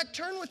 In fact,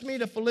 turn with me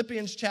to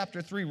Philippians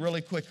chapter 3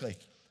 really quickly.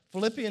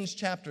 Philippians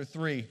chapter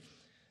 3.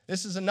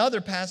 This is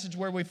another passage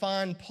where we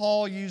find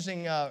Paul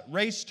using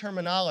race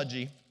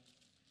terminology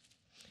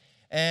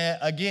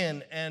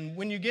again. And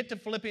when you get to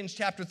Philippians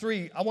chapter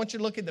 3, I want you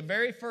to look at the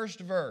very first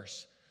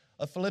verse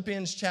of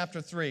Philippians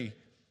chapter 3.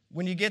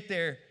 When you get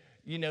there,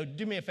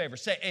 do me a favor.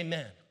 Say amen.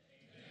 Amen.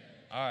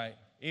 All right.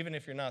 Even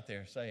if you're not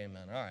there, say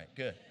amen. All right,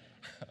 good.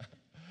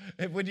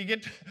 When you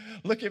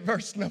look at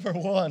verse number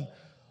 1.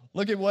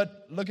 Look at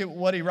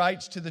what he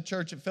writes to the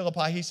church at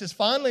Philippi. He says,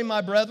 finally, my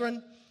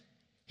brethren,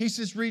 he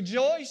says,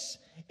 rejoice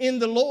in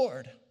the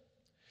Lord.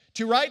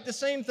 To write the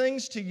same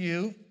things to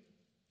you,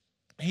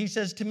 he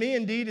says, to me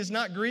indeed is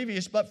not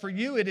grievous, but for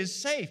you it is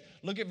safe.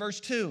 Look at verse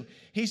 2.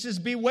 He says,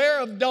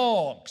 beware of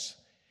dogs.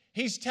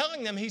 He's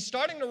telling them, he's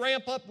starting to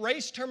ramp up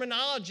race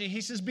terminology.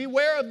 He says,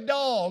 beware of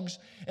dogs.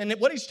 And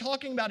what he's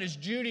talking about is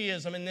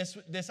Judaism and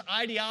this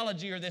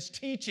ideology or this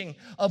teaching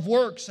of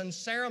works and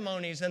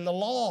ceremonies and the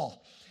law.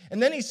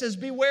 And then he says,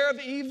 beware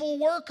of evil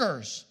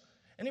workers.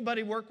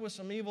 Anybody work with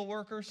some evil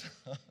workers?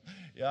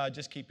 Yeah,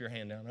 just keep your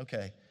hand down.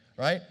 Okay.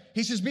 right?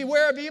 He says,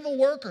 beware of evil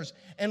workers.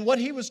 And what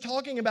he was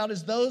talking about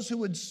is those who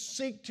would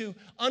seek to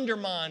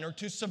undermine or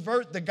to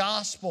subvert the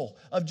gospel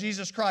of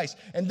Jesus Christ.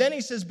 And then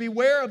he says,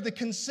 beware of the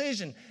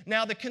concision.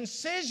 Now, the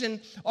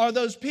concision are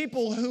those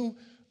people who,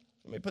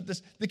 let me put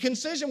this, the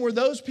concision were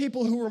those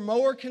people who were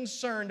more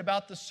concerned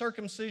about the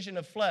circumcision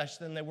of flesh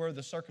than they were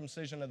the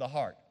circumcision of the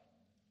heart.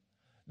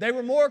 They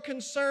were more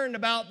concerned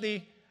about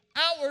the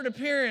outward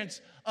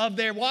appearance of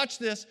their, watch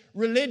this,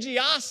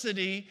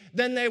 religiosity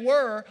than they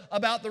were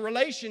about the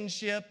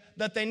relationship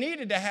that they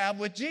needed to have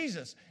with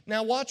Jesus.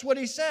 Now watch what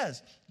he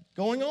says.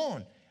 Going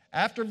on.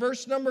 After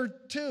verse number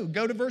 2,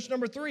 go to verse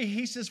number 3.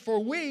 He says,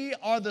 for we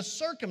are the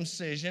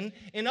circumcision.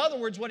 In other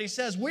words, what he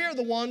says, we are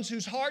the ones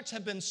whose hearts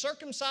have been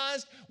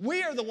circumcised.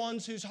 We are the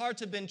ones whose hearts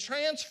have been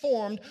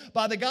transformed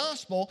by the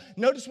gospel.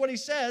 Notice what he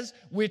says,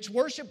 which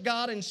worship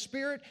God in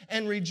spirit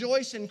and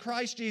rejoice in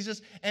Christ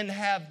Jesus and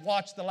have,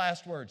 watch the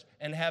last words,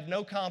 and have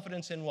no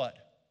confidence in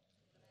what?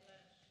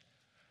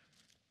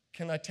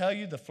 Can I tell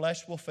you, the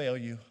flesh will fail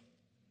you.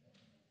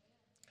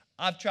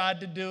 I've tried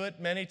to do it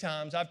many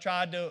times. I've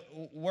tried to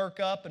work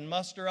up and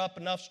muster up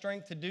enough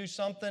strength to do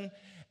something,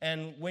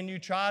 and when you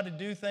try to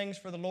do things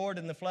for the Lord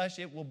in the flesh,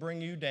 it will bring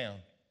you down.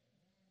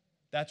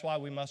 That's why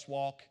we must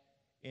walk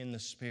in the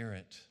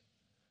Spirit.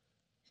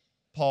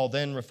 Paul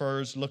then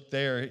refers, look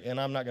there, and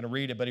I'm not going to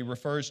read it, but he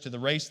refers to the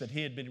race that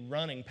he had been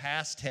running,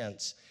 past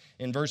tense.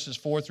 In verses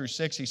 4 through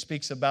 6, he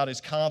speaks about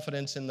his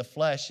confidence in the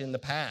flesh in the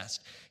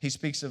past. He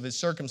speaks of his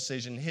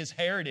circumcision, his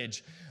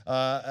heritage,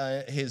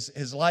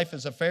 his life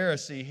as a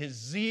Pharisee, his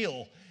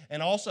zeal,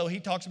 and also he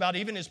talks about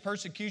even his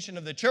persecution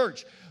of the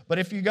church. But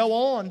if you go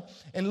on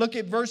and look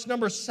at verse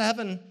number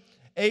 7,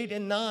 8,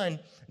 and 9,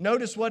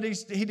 notice what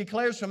he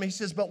declares from him. He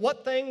says, but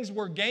what things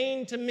were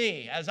gained to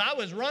me as I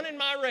was running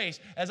my race,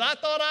 as I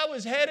thought I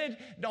was headed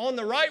on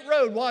the right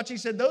road. Watch, he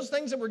said, those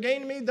things that were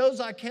gained to me,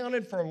 those I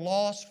counted for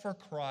loss for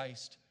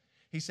Christ.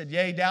 He said,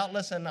 yea,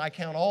 doubtless, and I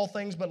count all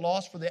things but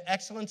loss for the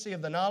excellency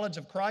of the knowledge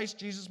of Christ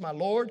Jesus my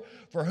Lord,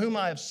 for whom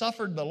I have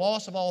suffered the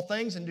loss of all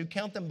things, and do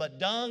count them but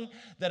dung,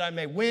 that I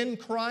may win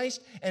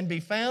Christ, and be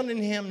found in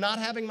him, not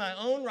having my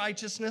own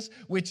righteousness,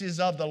 which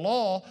is of the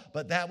law,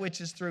 but that which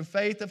is through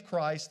faith of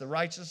Christ, the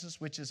righteousness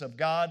which is of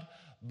God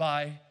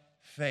by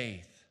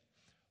faith.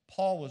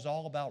 Paul was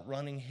all about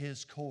running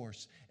his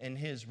course and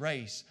his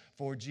race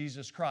for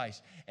Jesus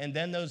Christ. And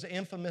then those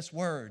infamous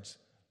words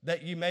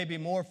that you may be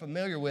more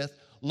familiar with,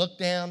 look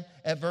down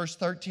at verse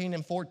 13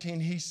 and 14.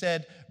 He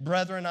said,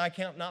 brethren, I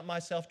count not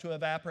myself to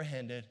have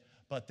apprehended,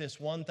 but this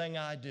one thing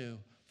I do,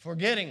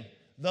 forgetting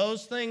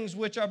those things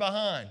which are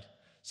behind.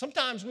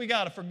 Sometimes we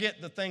got to forget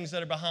the things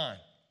that are behind.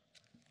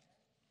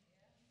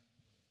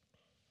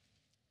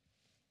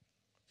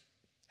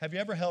 Have you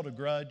ever held a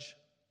grudge?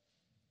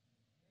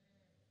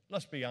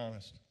 Let's be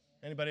honest.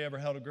 Anybody ever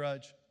held a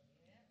grudge?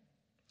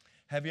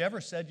 Have you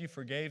ever said you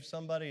forgave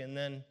somebody and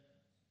then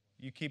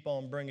you keep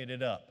on bringing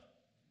it up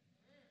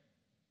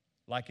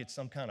like it's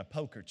some kind of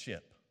poker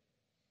chip?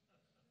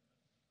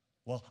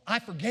 Well, I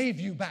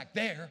forgave you back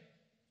there.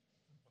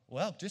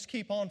 Well, just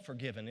keep on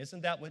forgiving.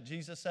 Isn't that what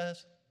Jesus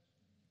says?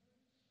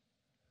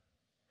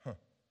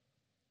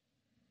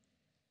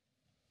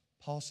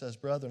 Paul says,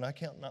 brethren, I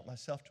count not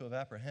myself to have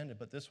apprehended,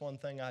 but this one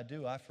thing I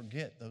do, I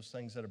forget those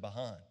things that are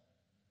behind.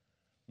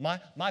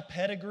 My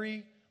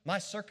pedigree, my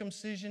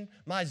circumcision,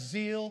 my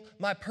zeal,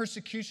 my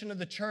persecution of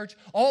the church,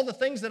 all the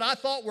things that I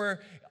thought were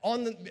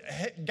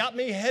got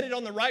me headed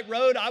on the right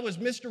road. I was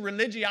Mr.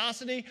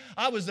 Religiosity.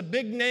 I was a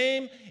big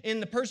name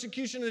in the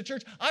persecution of the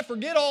church. I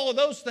forget all of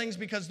those things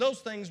because those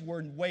things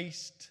were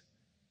wasted.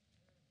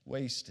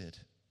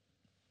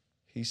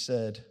 He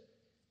said,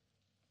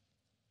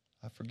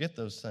 I forget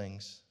those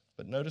things.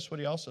 But notice what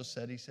he also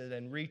said. He said,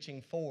 and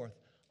reaching forth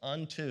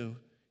unto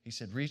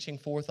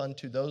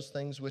those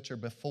things which are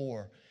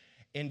before.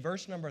 In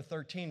verse number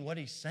 13, what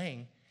he's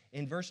saying,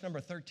 in verse number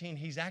 13,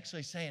 he's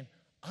actually saying,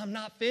 I'm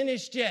not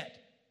finished yet.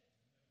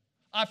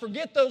 I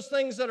forget those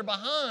things that are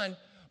behind,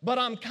 but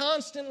I'm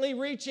constantly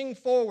reaching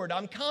forward.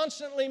 I'm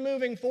constantly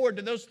moving forward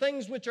to those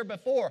things which are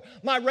before.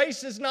 My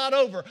race is not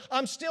over.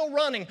 I'm still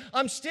running.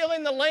 I'm still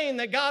in the lane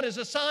that God has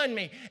assigned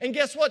me. And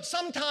guess what?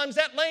 Sometimes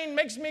that lane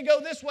makes me go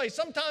this way.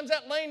 Sometimes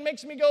that lane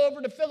makes me go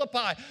over to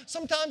Philippi.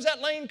 Sometimes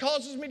that lane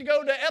causes me to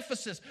go to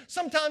Ephesus.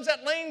 Sometimes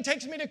that lane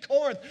takes me to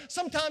Corinth.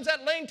 Sometimes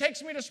that lane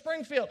takes me to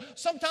Springfield.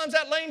 Sometimes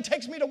that lane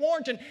takes me to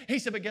Warrenton. He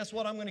said, but guess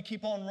what? I'm going to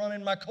keep on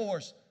running my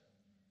course,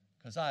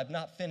 because I have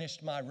not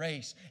finished my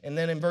race. And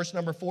then in verse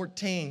number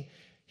 14,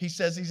 he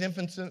says these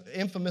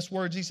infamous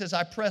words. He says,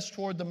 I press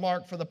toward the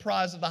mark for the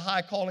prize of the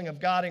high calling of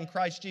God in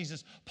Christ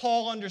Jesus.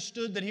 Paul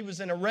understood that he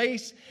was in a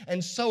race,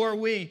 and so are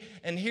we.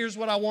 And here's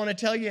what I want to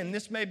tell you, and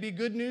this may be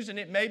good news and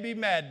it may be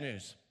bad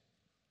news.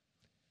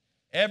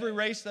 Every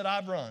race that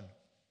I've run,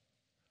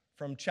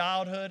 from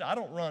childhood, I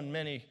don't run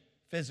many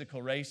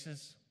physical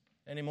races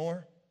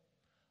anymore.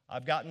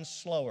 I've gotten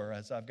slower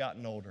as I've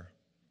gotten older.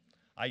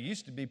 I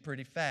used to be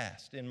pretty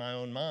fast in my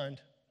own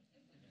mind.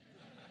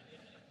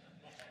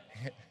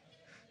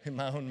 In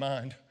my own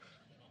mind.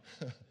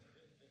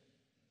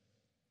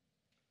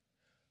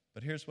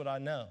 But here's what I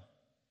know.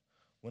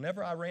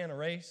 whenever I ran a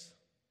race,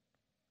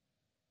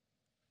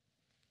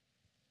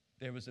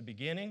 there was a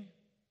beginning.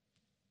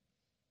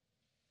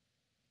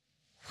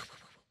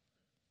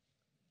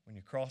 When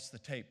you cross the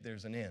tape,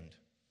 there's an end.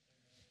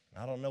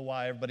 I don't know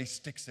why everybody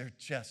sticks their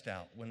chest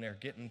out when they're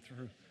getting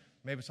through.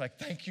 Maybe it's like,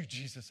 thank you,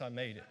 Jesus, I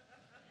made it.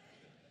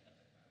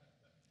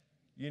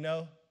 You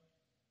know,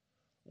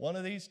 one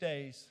of these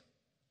days,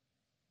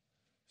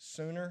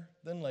 sooner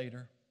than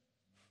later,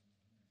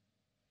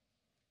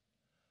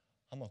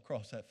 I'm going to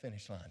cross that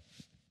finish line.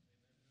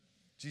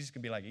 Jesus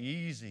can be like,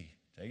 easy,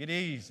 take it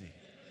easy.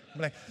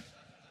 I'm like,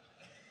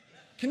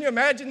 can you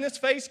imagine this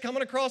face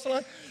coming across the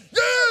line?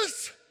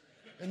 Yes!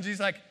 And Jesus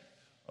like,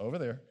 over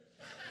there.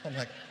 I'm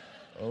like,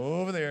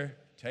 over there,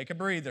 take a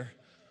breather.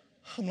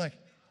 I'm like,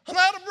 I'm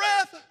out of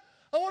breath.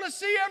 I want to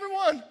see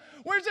everyone.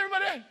 Where's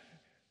everybody at?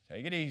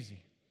 Take it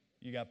easy.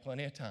 You got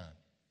plenty of time.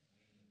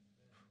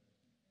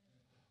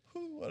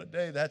 Whew, what a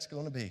day that's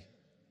going to be.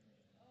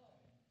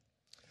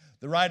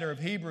 The writer of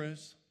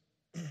Hebrews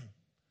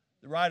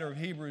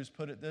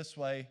put it this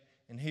way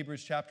in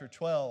Hebrews chapter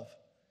 12,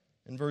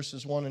 in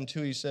verses 1 and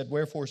 2. He said,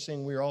 wherefore,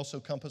 seeing we are also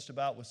compassed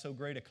about with so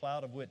great a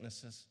cloud of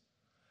witnesses,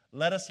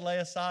 let us lay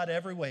aside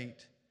every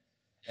weight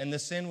and the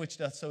sin which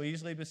doth so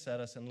easily beset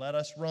us, and let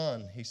us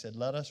run, he said,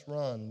 let us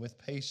run with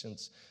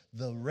patience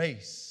the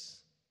race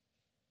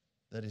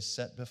that is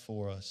set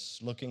before us,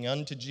 looking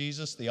unto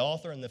Jesus, the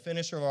author and the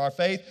finisher of our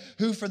faith,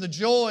 who for the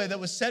joy that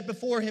was set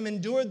before him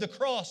endured the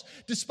cross,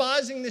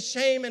 despising the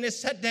shame, and is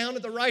set down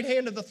at the right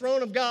hand of the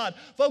throne of God.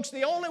 Folks,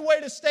 the only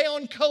way to stay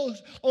on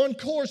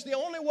course, the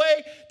only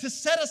way to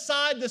set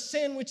aside the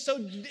sin which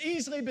so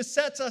easily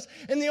besets us,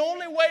 and the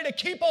only way to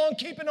keep on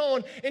keeping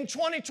on in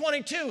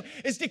 2022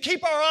 is to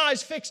keep our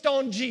eyes fixed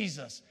on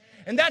Jesus.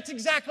 And that's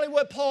exactly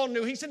what Paul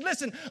knew. He said,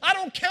 listen, I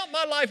don't count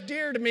my life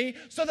dear to me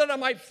so that I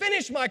might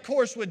finish my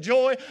course with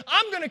joy.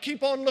 I'm going to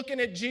keep on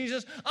looking at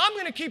Jesus. I'm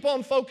going to keep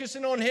on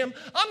focusing on Him.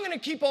 I'm going to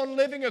keep on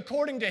living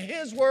according to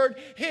His word,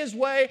 His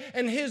way,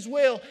 and His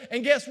will.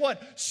 And guess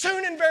what?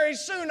 Soon and very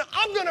soon,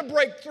 I'm going to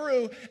break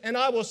through and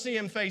I will see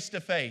Him face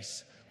to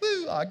face.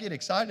 Woo, I get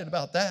excited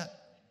about that.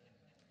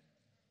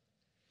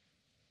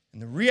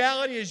 And the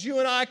reality is you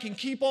and I can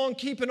keep on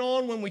keeping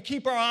on when we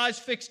keep our eyes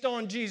fixed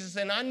on Jesus.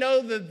 And I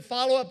know the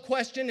follow-up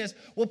question is,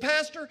 well,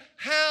 Pastor,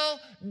 how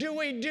do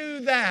we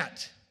do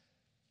that?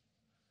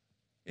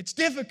 It's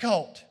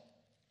difficult.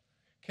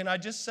 Can I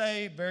just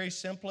say very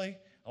simply,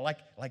 like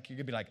you're going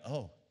to be like,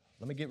 oh,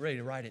 let me get ready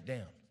to write it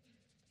down.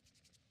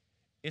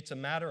 It's a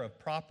matter of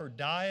proper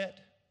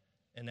diet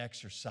and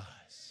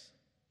exercise.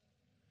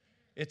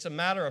 It's a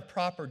matter of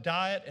proper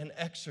diet and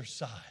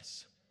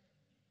exercise.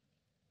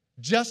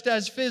 Just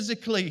as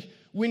physically,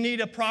 we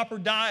need a proper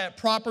diet,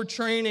 proper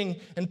training,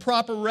 and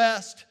proper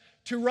rest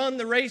to run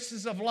the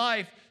races of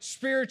life.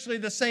 Spiritually,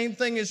 the same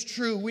thing is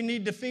true. We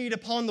need to feed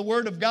upon the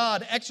Word of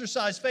God,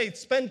 exercise faith,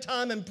 spend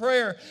time in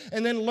prayer,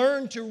 and then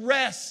learn to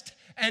rest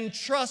and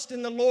trust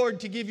in the Lord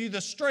to give you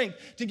the strength,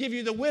 to give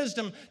you the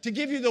wisdom, to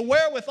give you the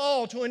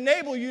wherewithal to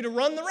enable you to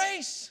run the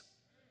race.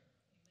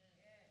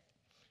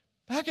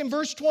 Back in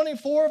verse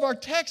 24 of our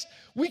text,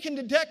 we can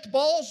detect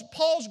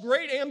Paul's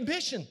great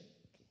ambition.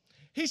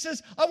 He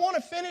says, I want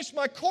to finish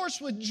my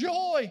course with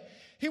joy.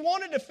 He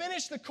wanted to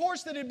finish the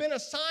course that had been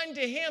assigned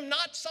to him,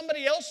 not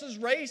somebody else's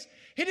race.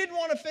 He didn't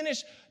want to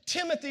finish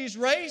Timothy's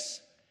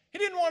race. He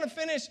didn't want to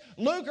finish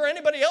Luke or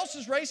anybody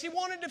else's race. He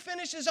wanted to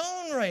finish his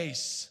own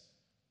race.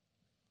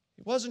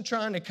 He wasn't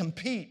trying to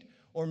compete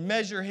or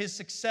measure his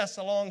success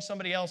along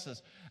somebody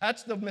else's.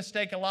 That's the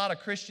mistake a lot of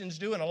Christians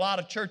do and a lot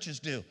of churches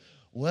do.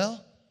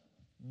 Well,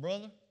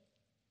 brother,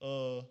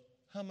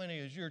 how many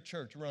is your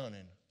church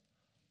running?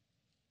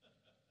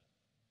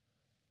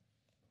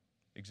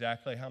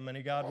 Exactly how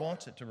many God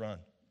wants it to run.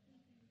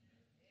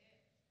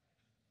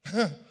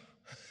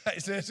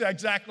 It's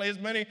exactly as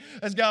many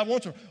as God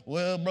wants to.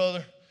 Well,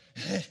 brother,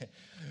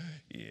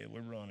 yeah,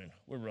 we're running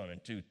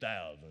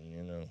 2,000,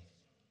 you know.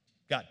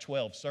 Got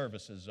 12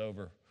 services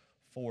over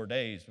 4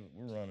 days.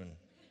 We're running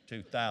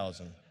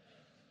 2,000.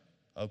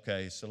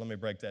 Okay, so let me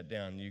break that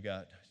down. You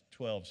got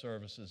 12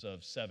 services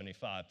of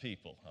 75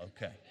 people.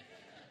 Okay.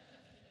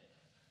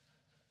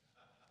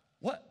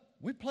 What?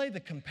 We play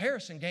the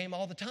comparison game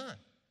all the time.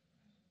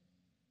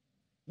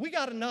 We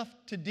got enough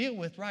to deal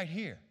with right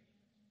here.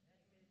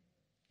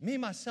 Me,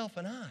 myself,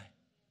 and I.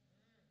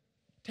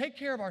 Take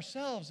care of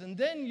ourselves, and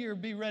then you'll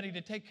be ready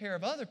to take care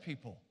of other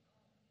people.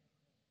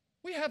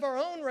 We have our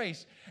own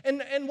race.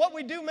 And what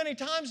we do many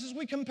times is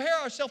we compare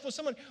ourselves with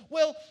someone.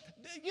 Well,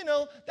 you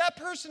know, that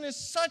person is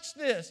such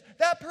this.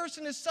 That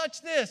person is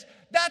such this.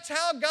 That's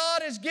how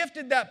God has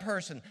gifted that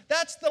person.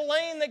 That's the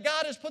lane that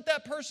God has put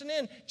that person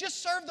in.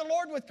 Just serve the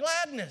Lord with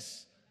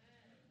gladness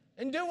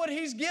and do what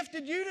He's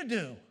gifted you to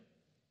do.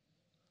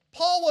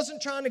 Paul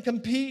wasn't trying to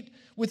compete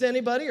with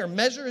anybody or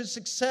measure his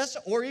success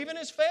or even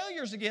his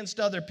failures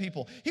against other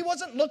people. He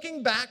wasn't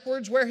looking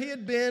backwards where he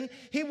had been.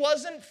 He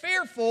wasn't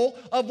fearful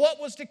of what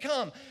was to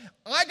come.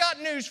 I got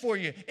news for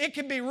you. It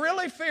can be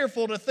really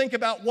fearful to think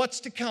about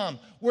what's to come.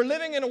 We're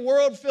living in a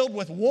world filled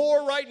with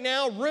war right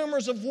now,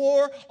 rumors of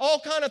war, all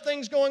kind of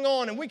things going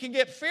on, and we can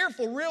get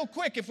fearful real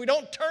quick if we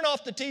don't turn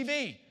off the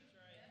TV.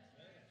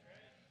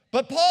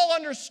 But Paul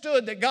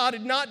understood that God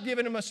had not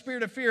given him a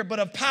spirit of fear, but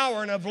of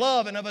power and of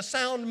love and of a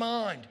sound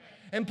mind.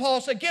 And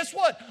Paul said, guess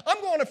what? I'm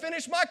going to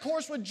finish my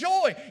course with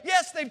joy.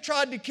 Yes, they've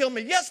tried to kill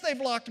me. Yes, they've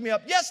locked me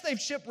up. Yes, they've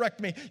shipwrecked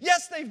me.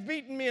 Yes, they've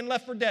beaten me and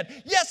left for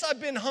dead. Yes, I've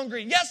been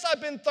hungry. Yes,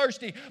 I've been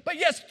thirsty. But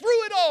yes,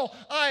 through it all,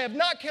 I have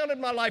not counted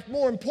my life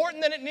more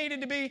important than it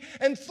needed to be.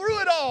 And through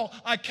it all,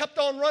 I kept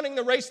on running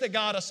the race that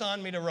God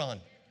assigned me to run.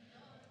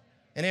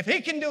 And if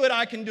he can do it,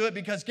 I can do it,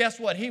 because guess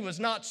what? He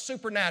was not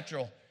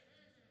supernatural.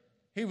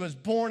 He was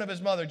born of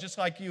his mother, just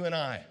like you and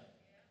I.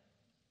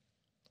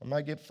 I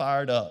might get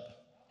fired up.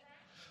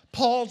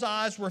 Paul's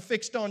eyes were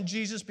fixed on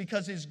Jesus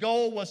because his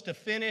goal was to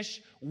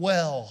finish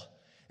well.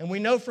 And we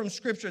know from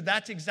Scripture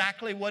that's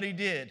exactly what he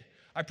did.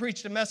 I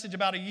preached a message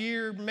about a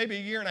year, maybe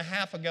a year and a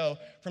half ago,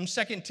 from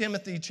 2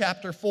 Timothy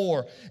chapter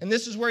 4. And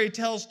this is where he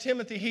tells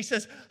Timothy, he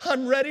says,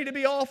 I'm ready to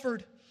be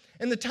offered,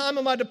 and the time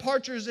of my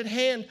departure is at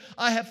hand.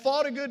 I have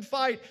fought a good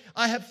fight.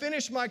 I have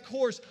finished my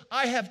course.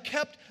 I have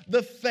kept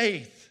the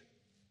faith.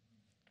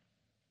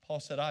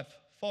 Paul said, I've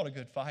fought a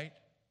good fight.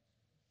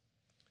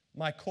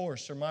 My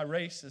course or my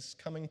race is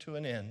coming to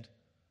an end,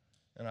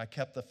 and I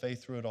kept the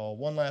faith through it all.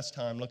 One last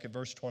time, look at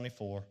verse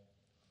 24,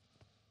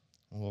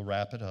 and we'll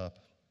wrap it up.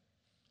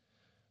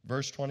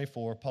 Verse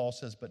 24, Paul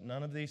says, but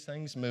none of these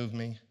things move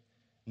me.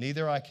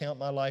 Neither I count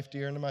my life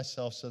dear unto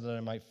myself, so that I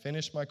might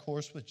finish my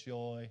course with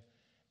joy,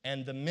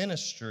 and the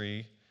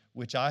ministry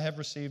which I have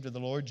received of the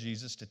Lord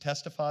Jesus, to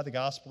testify the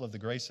gospel of the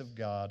grace of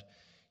God.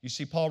 You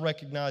see, Paul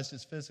recognized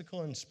his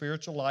physical and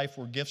spiritual life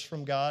were gifts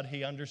from God.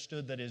 He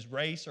understood that his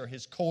race or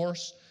his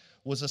course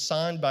was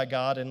assigned by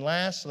God. And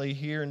lastly,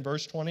 here in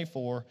verse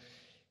 24,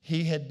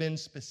 he had been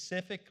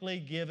specifically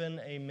given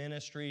a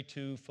ministry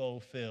to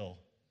fulfill.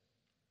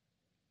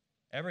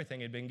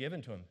 Everything had been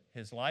given to him.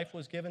 His life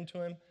was given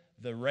to him.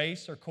 The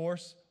race or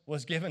course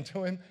was given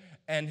to him.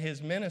 And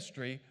his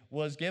ministry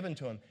was given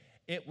to him.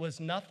 It was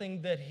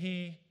nothing that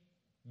he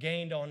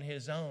gained on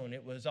his own.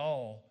 It was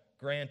all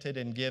granted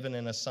and given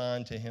and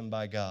assigned to him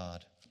by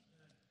God.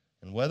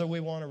 And whether we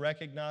want to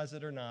recognize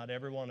it or not,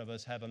 every one of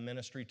us have a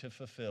ministry to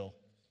fulfill.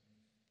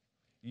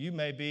 You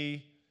may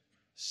be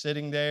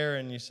sitting there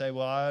and you say,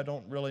 well, I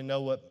don't really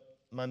know what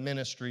my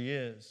ministry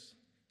is.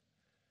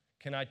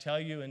 Can I tell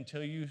you,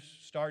 until you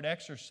start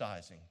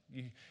exercising?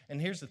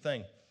 And here's the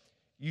thing.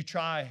 You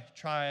try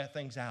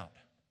things out.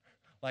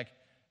 Like,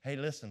 hey,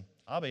 listen,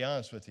 I'll be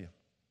honest with you.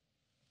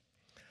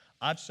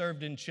 I've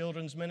served in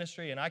children's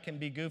ministry, and I can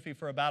be goofy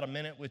for about a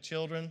minute with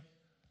children,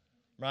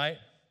 right?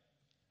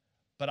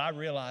 But I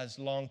realized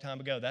a long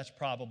time ago that's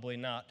probably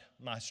not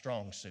my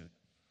strong suit.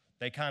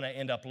 They kind of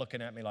end up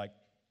looking at me like,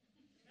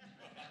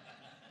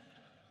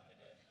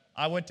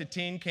 I went to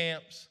teen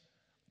camps.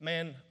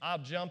 Man, I'll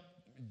jump.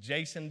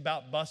 Jason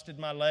about busted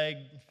my leg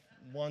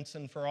once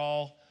and for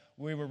all.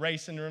 We were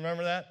racing,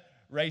 remember that?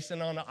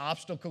 Racing on the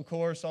obstacle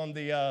course on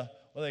the,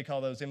 what do they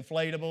call those,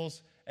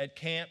 inflatables at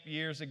camp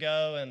years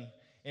ago, and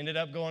ended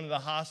up going to the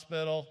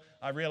hospital.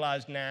 I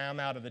realized, I'm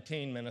out of the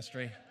teen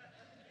ministry.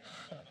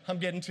 I'm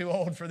getting too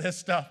old for this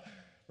stuff,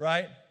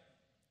 right?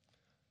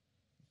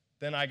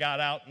 Then I got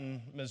out in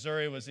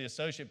Missouri, was the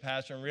associate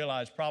pastor, and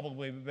realized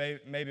probably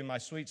maybe my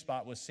sweet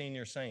spot was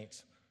senior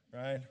saints,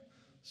 right?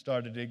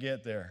 Started to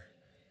get there.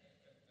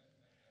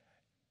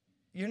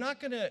 You're not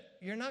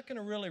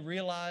gonna really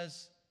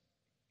realize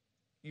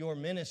your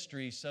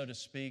ministry, so to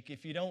speak,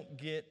 if you don't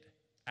get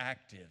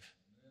active,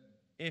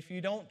 if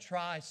you don't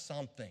try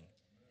something.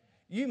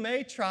 You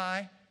may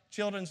try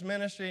children's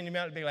ministry, and you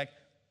might be like,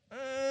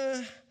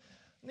 I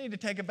need to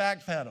take a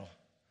back pedal,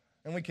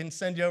 and we can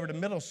send you over to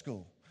middle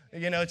school.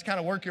 It's kind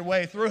of work your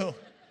way through.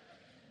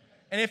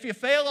 And if you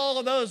fail all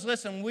of those,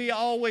 listen, we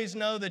always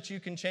know that you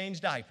can change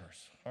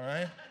diapers, all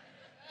right?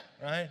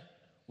 Right?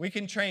 We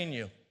can train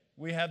you.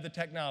 We have the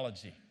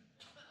technology.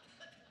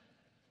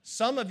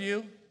 Some of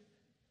you,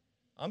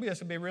 I'm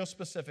just going to be real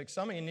specific,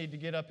 some of you need to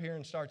get up here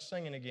and start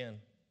singing again.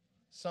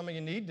 Some of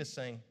you need to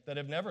sing that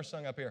have never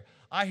sung up here.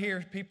 I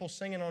hear people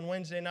singing on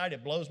Wednesday night,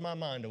 it blows my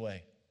mind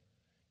away.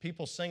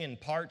 People singing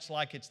parts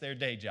like it's their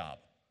day job.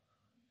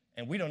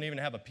 And we don't even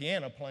have a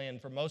piano playing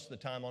for most of the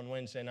time on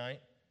Wednesday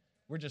night.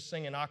 We're just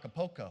singing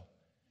Acapulco.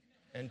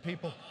 And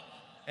people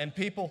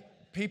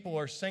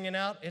are singing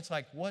out. It's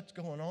like, what's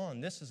going on?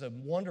 This is a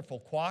wonderful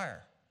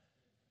choir.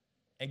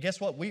 And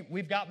guess what?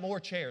 We've got more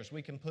chairs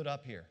we can put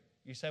up here.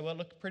 You say, well, it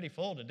looked pretty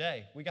full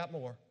today. We got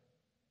more.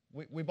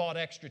 We bought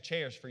extra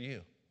chairs for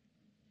you.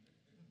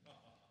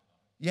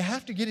 You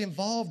have to get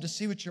involved to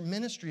see what your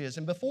ministry is.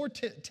 And before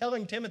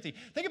telling Timothy,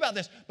 think about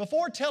this.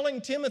 Before telling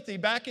Timothy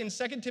back in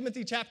 2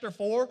 Timothy chapter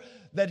 4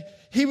 that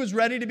he was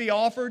ready to be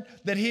offered,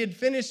 that he had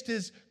finished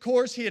his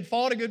course, he had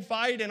fought a good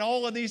fight, and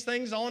all of these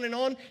things on and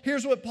on,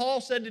 here's what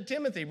Paul said to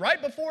Timothy. Right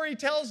before he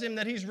tells him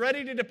that he's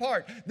ready to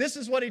depart, this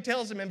is what he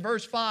tells him in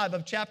verse 5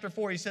 of chapter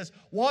 4. He says,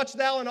 watch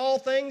thou in all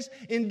things,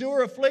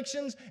 endure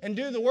afflictions, and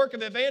do the work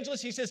of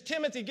evangelist. He says,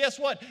 Timothy, guess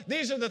what?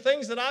 These are the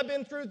things that I've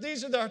been through.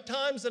 These are the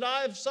times that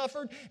I have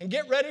suffered, and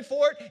get ready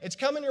for it. It's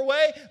coming your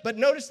way. But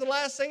notice the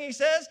last thing he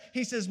says.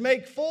 He says,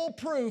 make full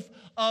proof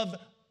of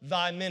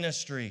thy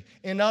ministry.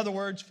 In other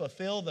words,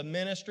 fulfill the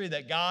ministry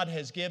that God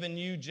has given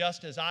you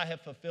just as I have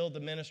fulfilled the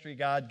ministry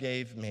God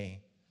gave me.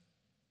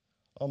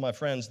 Oh, my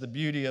friends, the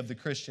beauty of the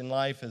Christian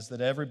life is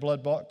that every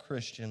blood-bought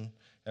Christian,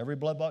 every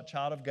blood-bought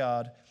child of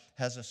God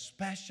has a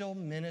special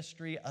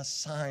ministry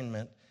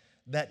assignment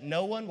that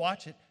no one,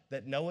 watch it,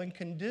 that no one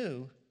can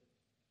do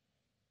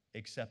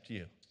except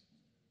you.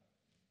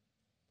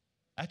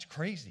 That's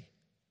crazy.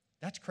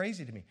 That's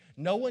crazy to me.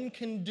 No one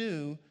can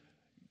do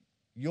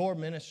your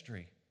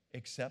ministry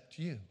except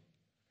you,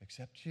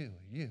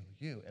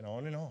 and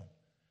on and on.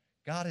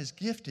 God has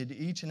gifted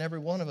each and every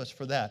one of us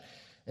for that.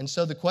 And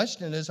so the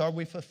question is, are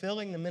we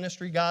fulfilling the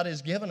ministry God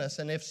has given us?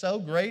 And if so,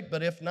 great.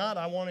 But if not,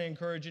 I want to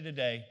encourage you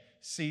today,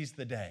 seize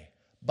the day.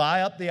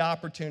 Buy up the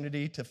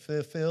opportunity to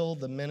fulfill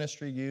the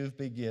ministry you've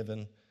been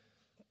given.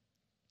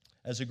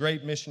 As a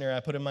great missionary,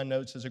 I put in my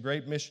notes, as a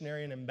great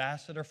missionary and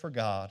ambassador for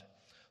God,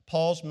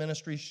 Paul's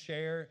ministry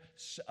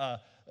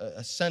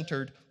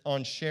centered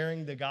on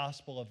sharing the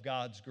gospel of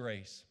God's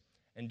grace.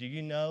 And do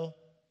you know,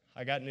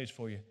 I got news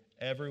for you,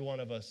 every one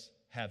of us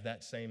have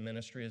that same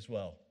ministry as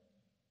well.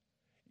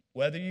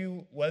 Whether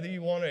you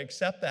want to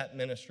accept that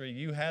ministry,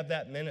 you have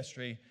that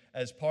ministry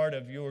as part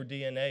of your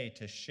DNA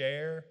to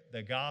share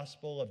the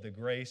gospel of the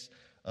grace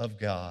of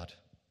God.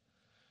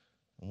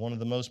 And one of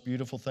the most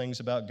beautiful things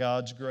about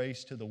God's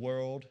grace to the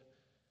world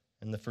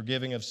and the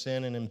forgiving of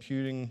sin and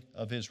imputing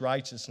of His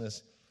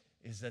righteousness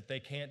is that they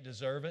can't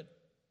deserve it,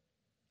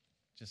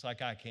 just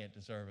like I can't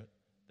deserve it.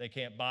 They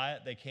can't buy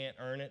it. They can't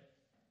earn it.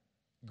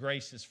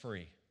 Grace is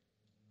free.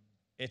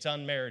 It's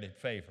unmerited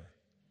favor.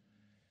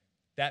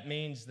 That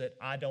means that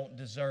I don't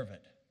deserve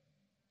it,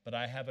 but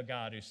I have a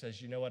God who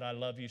says, you know what, I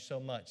love you so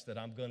much that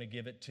I'm going to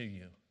give it to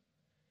you.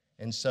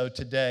 And so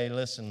today,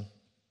 listen,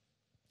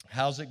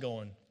 how's it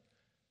going?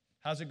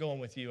 How's it going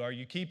with you? Are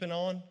you keeping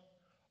on?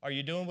 Are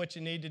you doing what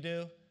you need to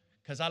do?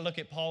 Because I look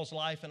at Paul's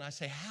life and I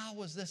say, how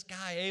was this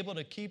guy able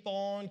to keep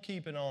on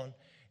keeping on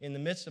in the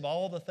midst of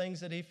all the things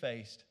that he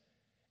faced?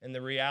 And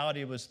the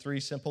reality was three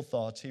simple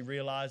thoughts. He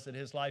realized that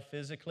his life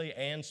physically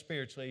and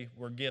spiritually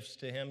were gifts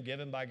to him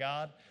given by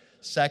God.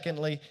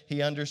 Secondly,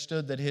 he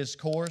understood that his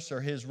course or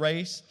his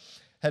race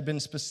had been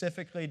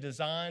specifically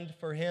designed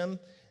for him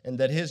and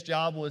that his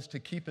job was to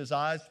keep his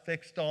eyes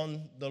fixed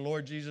on the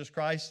Lord Jesus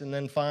Christ. And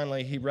then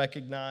finally, he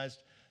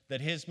recognized that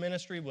his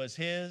ministry was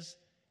his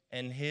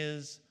and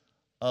his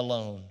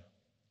alone.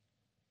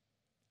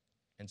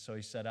 And so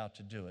he set out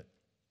to do it.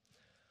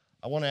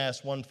 I want to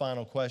ask one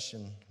final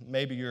question.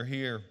 Maybe you're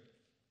here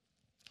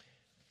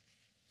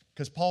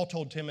because Paul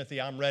told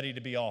Timothy, I'm ready to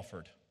be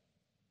offered.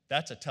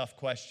 That's a tough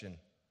question.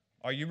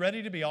 Are you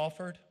ready to be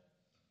offered?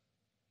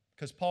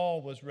 Because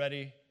Paul was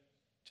ready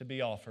to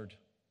be offered.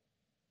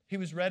 He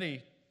was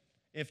ready,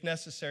 if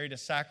necessary, to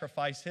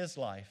sacrifice his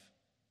life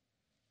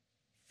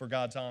for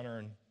God's honor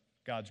and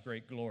God's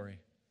great glory.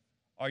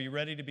 Are you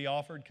ready to be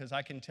offered? Because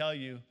I can tell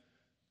you,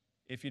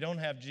 if you don't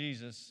have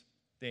Jesus,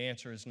 the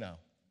answer is no.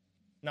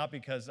 Not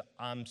because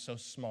I'm so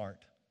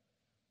smart.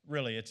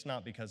 Really, it's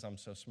not because I'm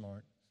so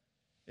smart.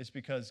 It's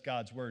because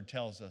God's Word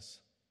tells us.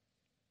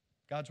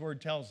 God's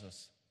Word tells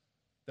us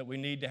that we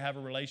need to have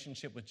a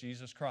relationship with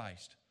Jesus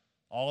Christ.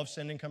 All have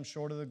sinned and come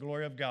short of the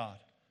glory of God,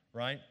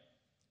 right?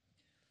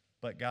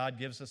 But God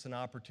gives us an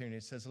opportunity.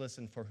 It says,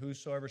 listen, for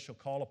whosoever shall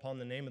call upon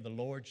the name of the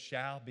Lord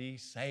shall be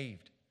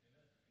saved.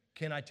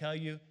 Can I tell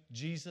you,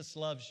 Jesus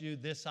loves you,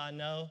 this I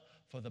know,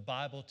 for the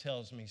Bible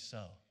tells me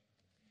so.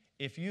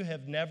 If you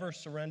have never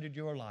surrendered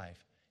your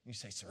life, you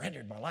say,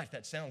 surrendered my life,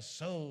 that sounds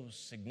so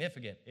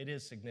significant. It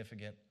is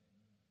significant.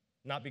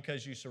 Not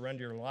because you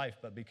surrender your life,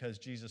 but because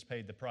Jesus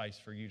paid the price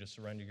for you to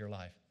surrender your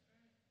life.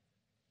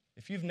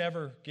 If you've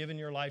never given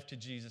your life to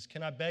Jesus,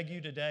 can I beg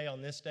you today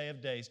on this day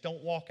of days,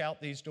 don't walk out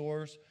these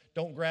doors,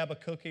 don't grab a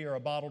cookie or a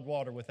bottled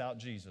water without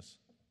Jesus.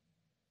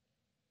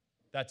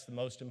 That's the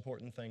most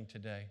important thing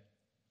today.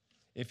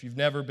 If you've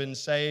never been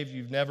saved,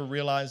 you've never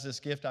realized this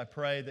gift, I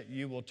pray that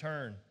you will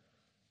turn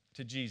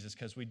to Jesus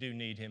because we do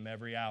need Him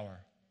every hour.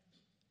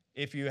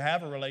 If you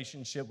have a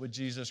relationship with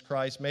Jesus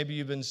Christ, maybe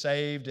you've been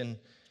saved and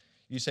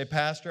you say,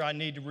 Pastor, I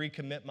need to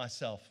recommit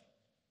myself.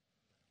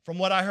 From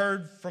what I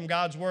heard from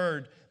God's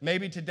Word,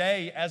 maybe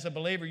today as a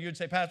believer you'd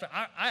say, Pastor,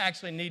 I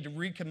actually need to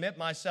recommit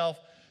myself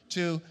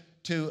to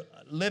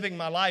living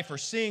my life or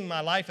seeing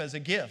my life as a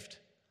gift.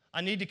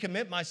 I need to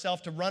commit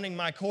myself to running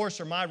my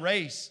course or my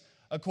race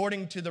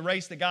according to the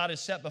race that God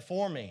has set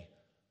before me.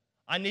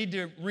 I need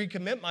to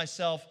recommit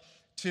myself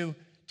to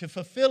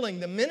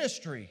fulfilling the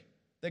ministry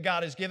that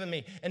God has given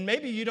me. And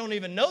maybe you don't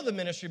even know the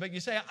ministry, but you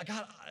say,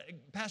 God,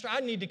 Pastor,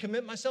 I need to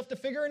commit myself to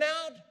figuring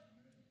out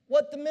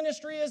what the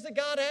ministry is that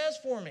God has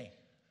for me.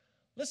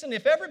 Listen,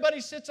 if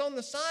everybody sits on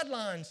the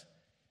sidelines,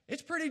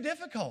 it's pretty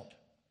difficult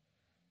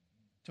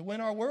to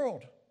win our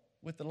world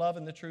with the love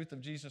and the truth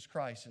of Jesus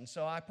Christ. And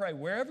so I pray,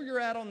 wherever you're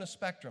at on the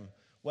spectrum,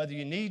 whether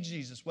you need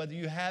Jesus, whether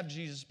you have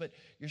Jesus, but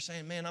you're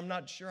saying, man, I'm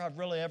not sure I've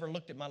really ever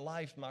looked at my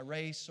life, my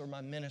race, or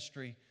my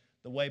ministry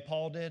the way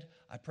Paul did,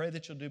 I pray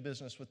that you'll do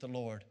business with the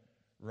Lord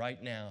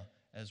right now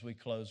as we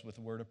close with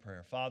a word of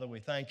prayer. Father, we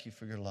thank you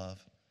for your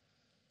love.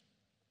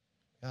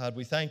 God,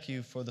 we thank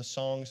you for the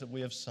songs that we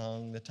have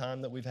sung, the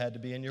time that we've had to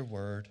be in your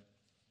word.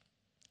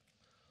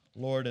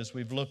 Lord, as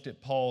we've looked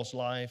at Paul's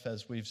life,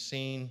 as we've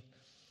seen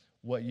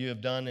what you have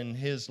done in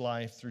his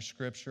life through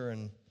Scripture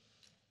and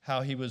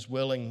how he was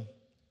willing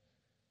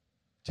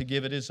to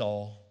give it his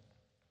all,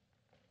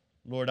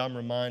 Lord, I'm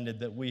reminded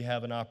that we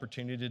have an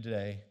opportunity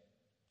today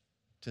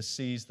to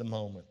seize the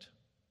moment,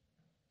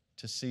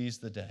 to seize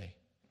the day.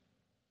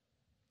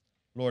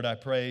 Lord, I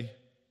pray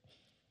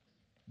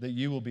that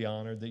you will be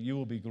honored, that you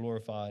will be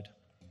glorified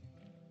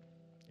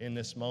in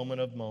this moment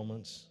of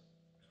moments.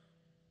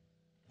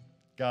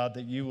 God,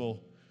 that you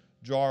will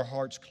draw our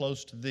hearts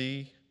close to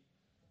thee.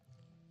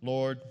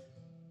 Lord,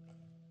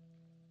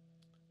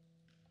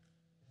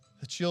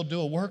 that you'll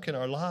do a work in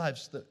our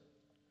lives that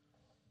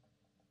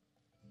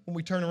when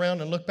we turn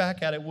around and look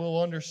back at it,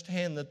 we'll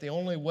understand that the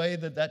only way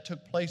that that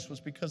took place was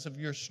because of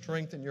your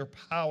strength and your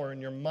power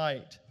and your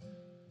might.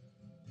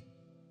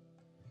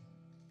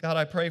 God,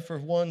 I pray for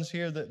ones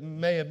here that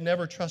may have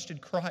never trusted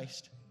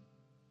Christ,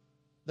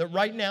 that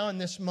right now in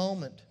this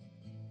moment,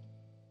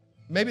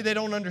 maybe they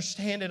don't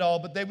understand it all,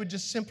 but they would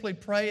just simply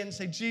pray and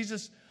say,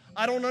 Jesus,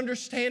 I don't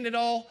understand it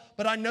all,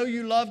 but I know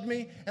you loved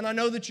me, and I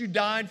know that you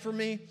died for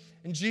me.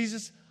 And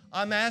Jesus,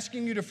 I'm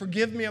asking you to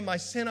forgive me of my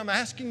sin. I'm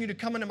asking you to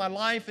come into my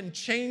life and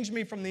change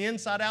me from the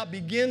inside out.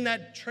 Begin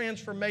that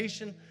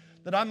transformation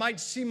that I might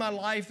see my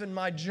life and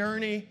my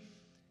journey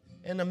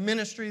and a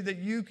ministry that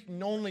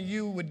only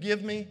you would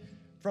give me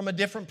from a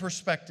different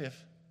perspective.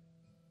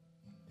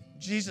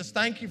 Jesus,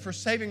 thank you for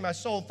saving my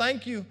soul.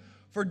 Thank you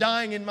for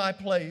dying in my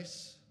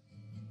place.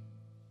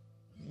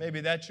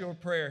 Maybe that's your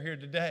prayer here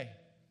today.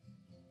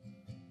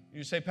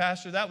 You say,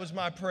 Pastor, that was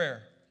my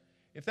prayer.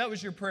 If that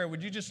was your prayer,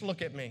 would you just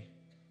look at me?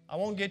 I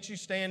won't get you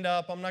stand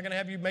up. I'm not going to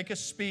have you make a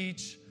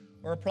speech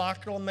or a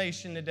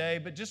proclamation today,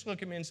 but just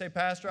look at me and say,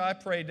 Pastor, I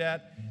prayed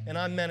that, and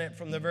I meant it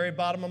from the very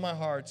bottom of my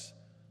heart.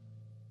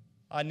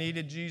 I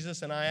needed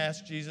Jesus, and I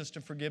asked Jesus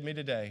to forgive me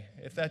today.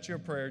 If that's your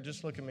prayer,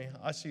 just look at me.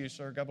 I see you,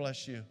 sir. God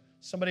bless you.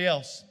 Somebody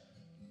else.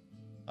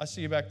 I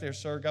see you back there,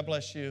 sir. God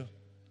bless you.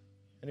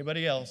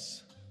 Anybody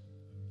else?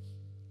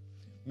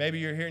 Maybe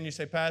you're here and you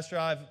say, Pastor,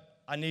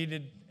 I need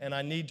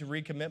to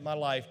recommit my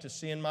life to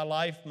seeing my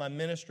life, my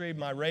ministry,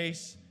 my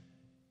race,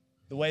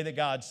 the way that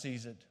God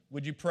sees it.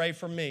 Would you pray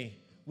for me?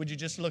 Would you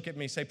just look at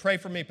me? Say, pray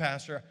for me,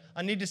 Pastor.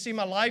 I need to see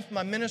my life,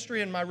 my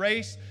ministry, and my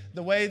race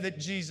the way that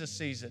Jesus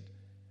sees it.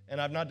 And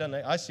I've not done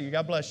that. I see you.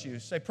 God bless you.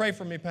 Say, pray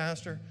for me,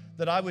 Pastor,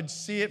 that I would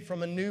see it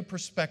from a new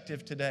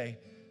perspective today.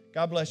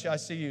 God bless you. I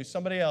see you.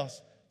 Somebody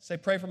else. Say,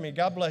 pray for me.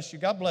 God bless you.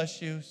 God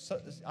bless you.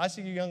 I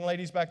see you young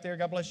ladies back there.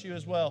 God bless you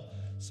as well.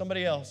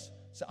 Somebody else.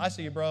 Say, I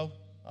see you, bro.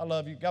 I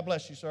love you. God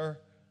bless you, sir.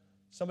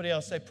 Somebody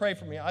else. Say, pray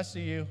for me. I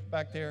see you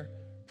back there.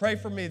 Pray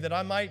for me that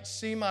I might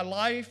see my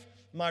life,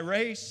 my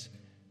race,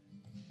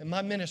 and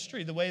my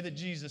ministry the way that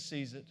Jesus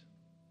sees it.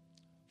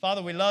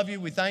 Father, we love you.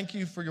 We thank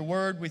you for your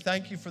word. We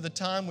thank you for the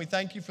time. We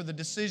thank you for the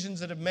decisions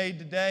that have made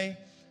today.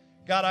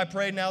 God, I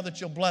pray now that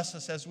you'll bless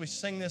us as we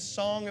sing this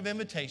song of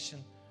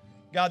invitation.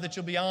 God, that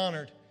you'll be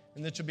honored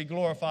and that you'll be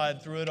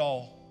glorified through it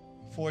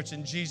all. For it's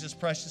in Jesus'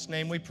 precious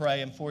name we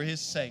pray and for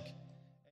his sake.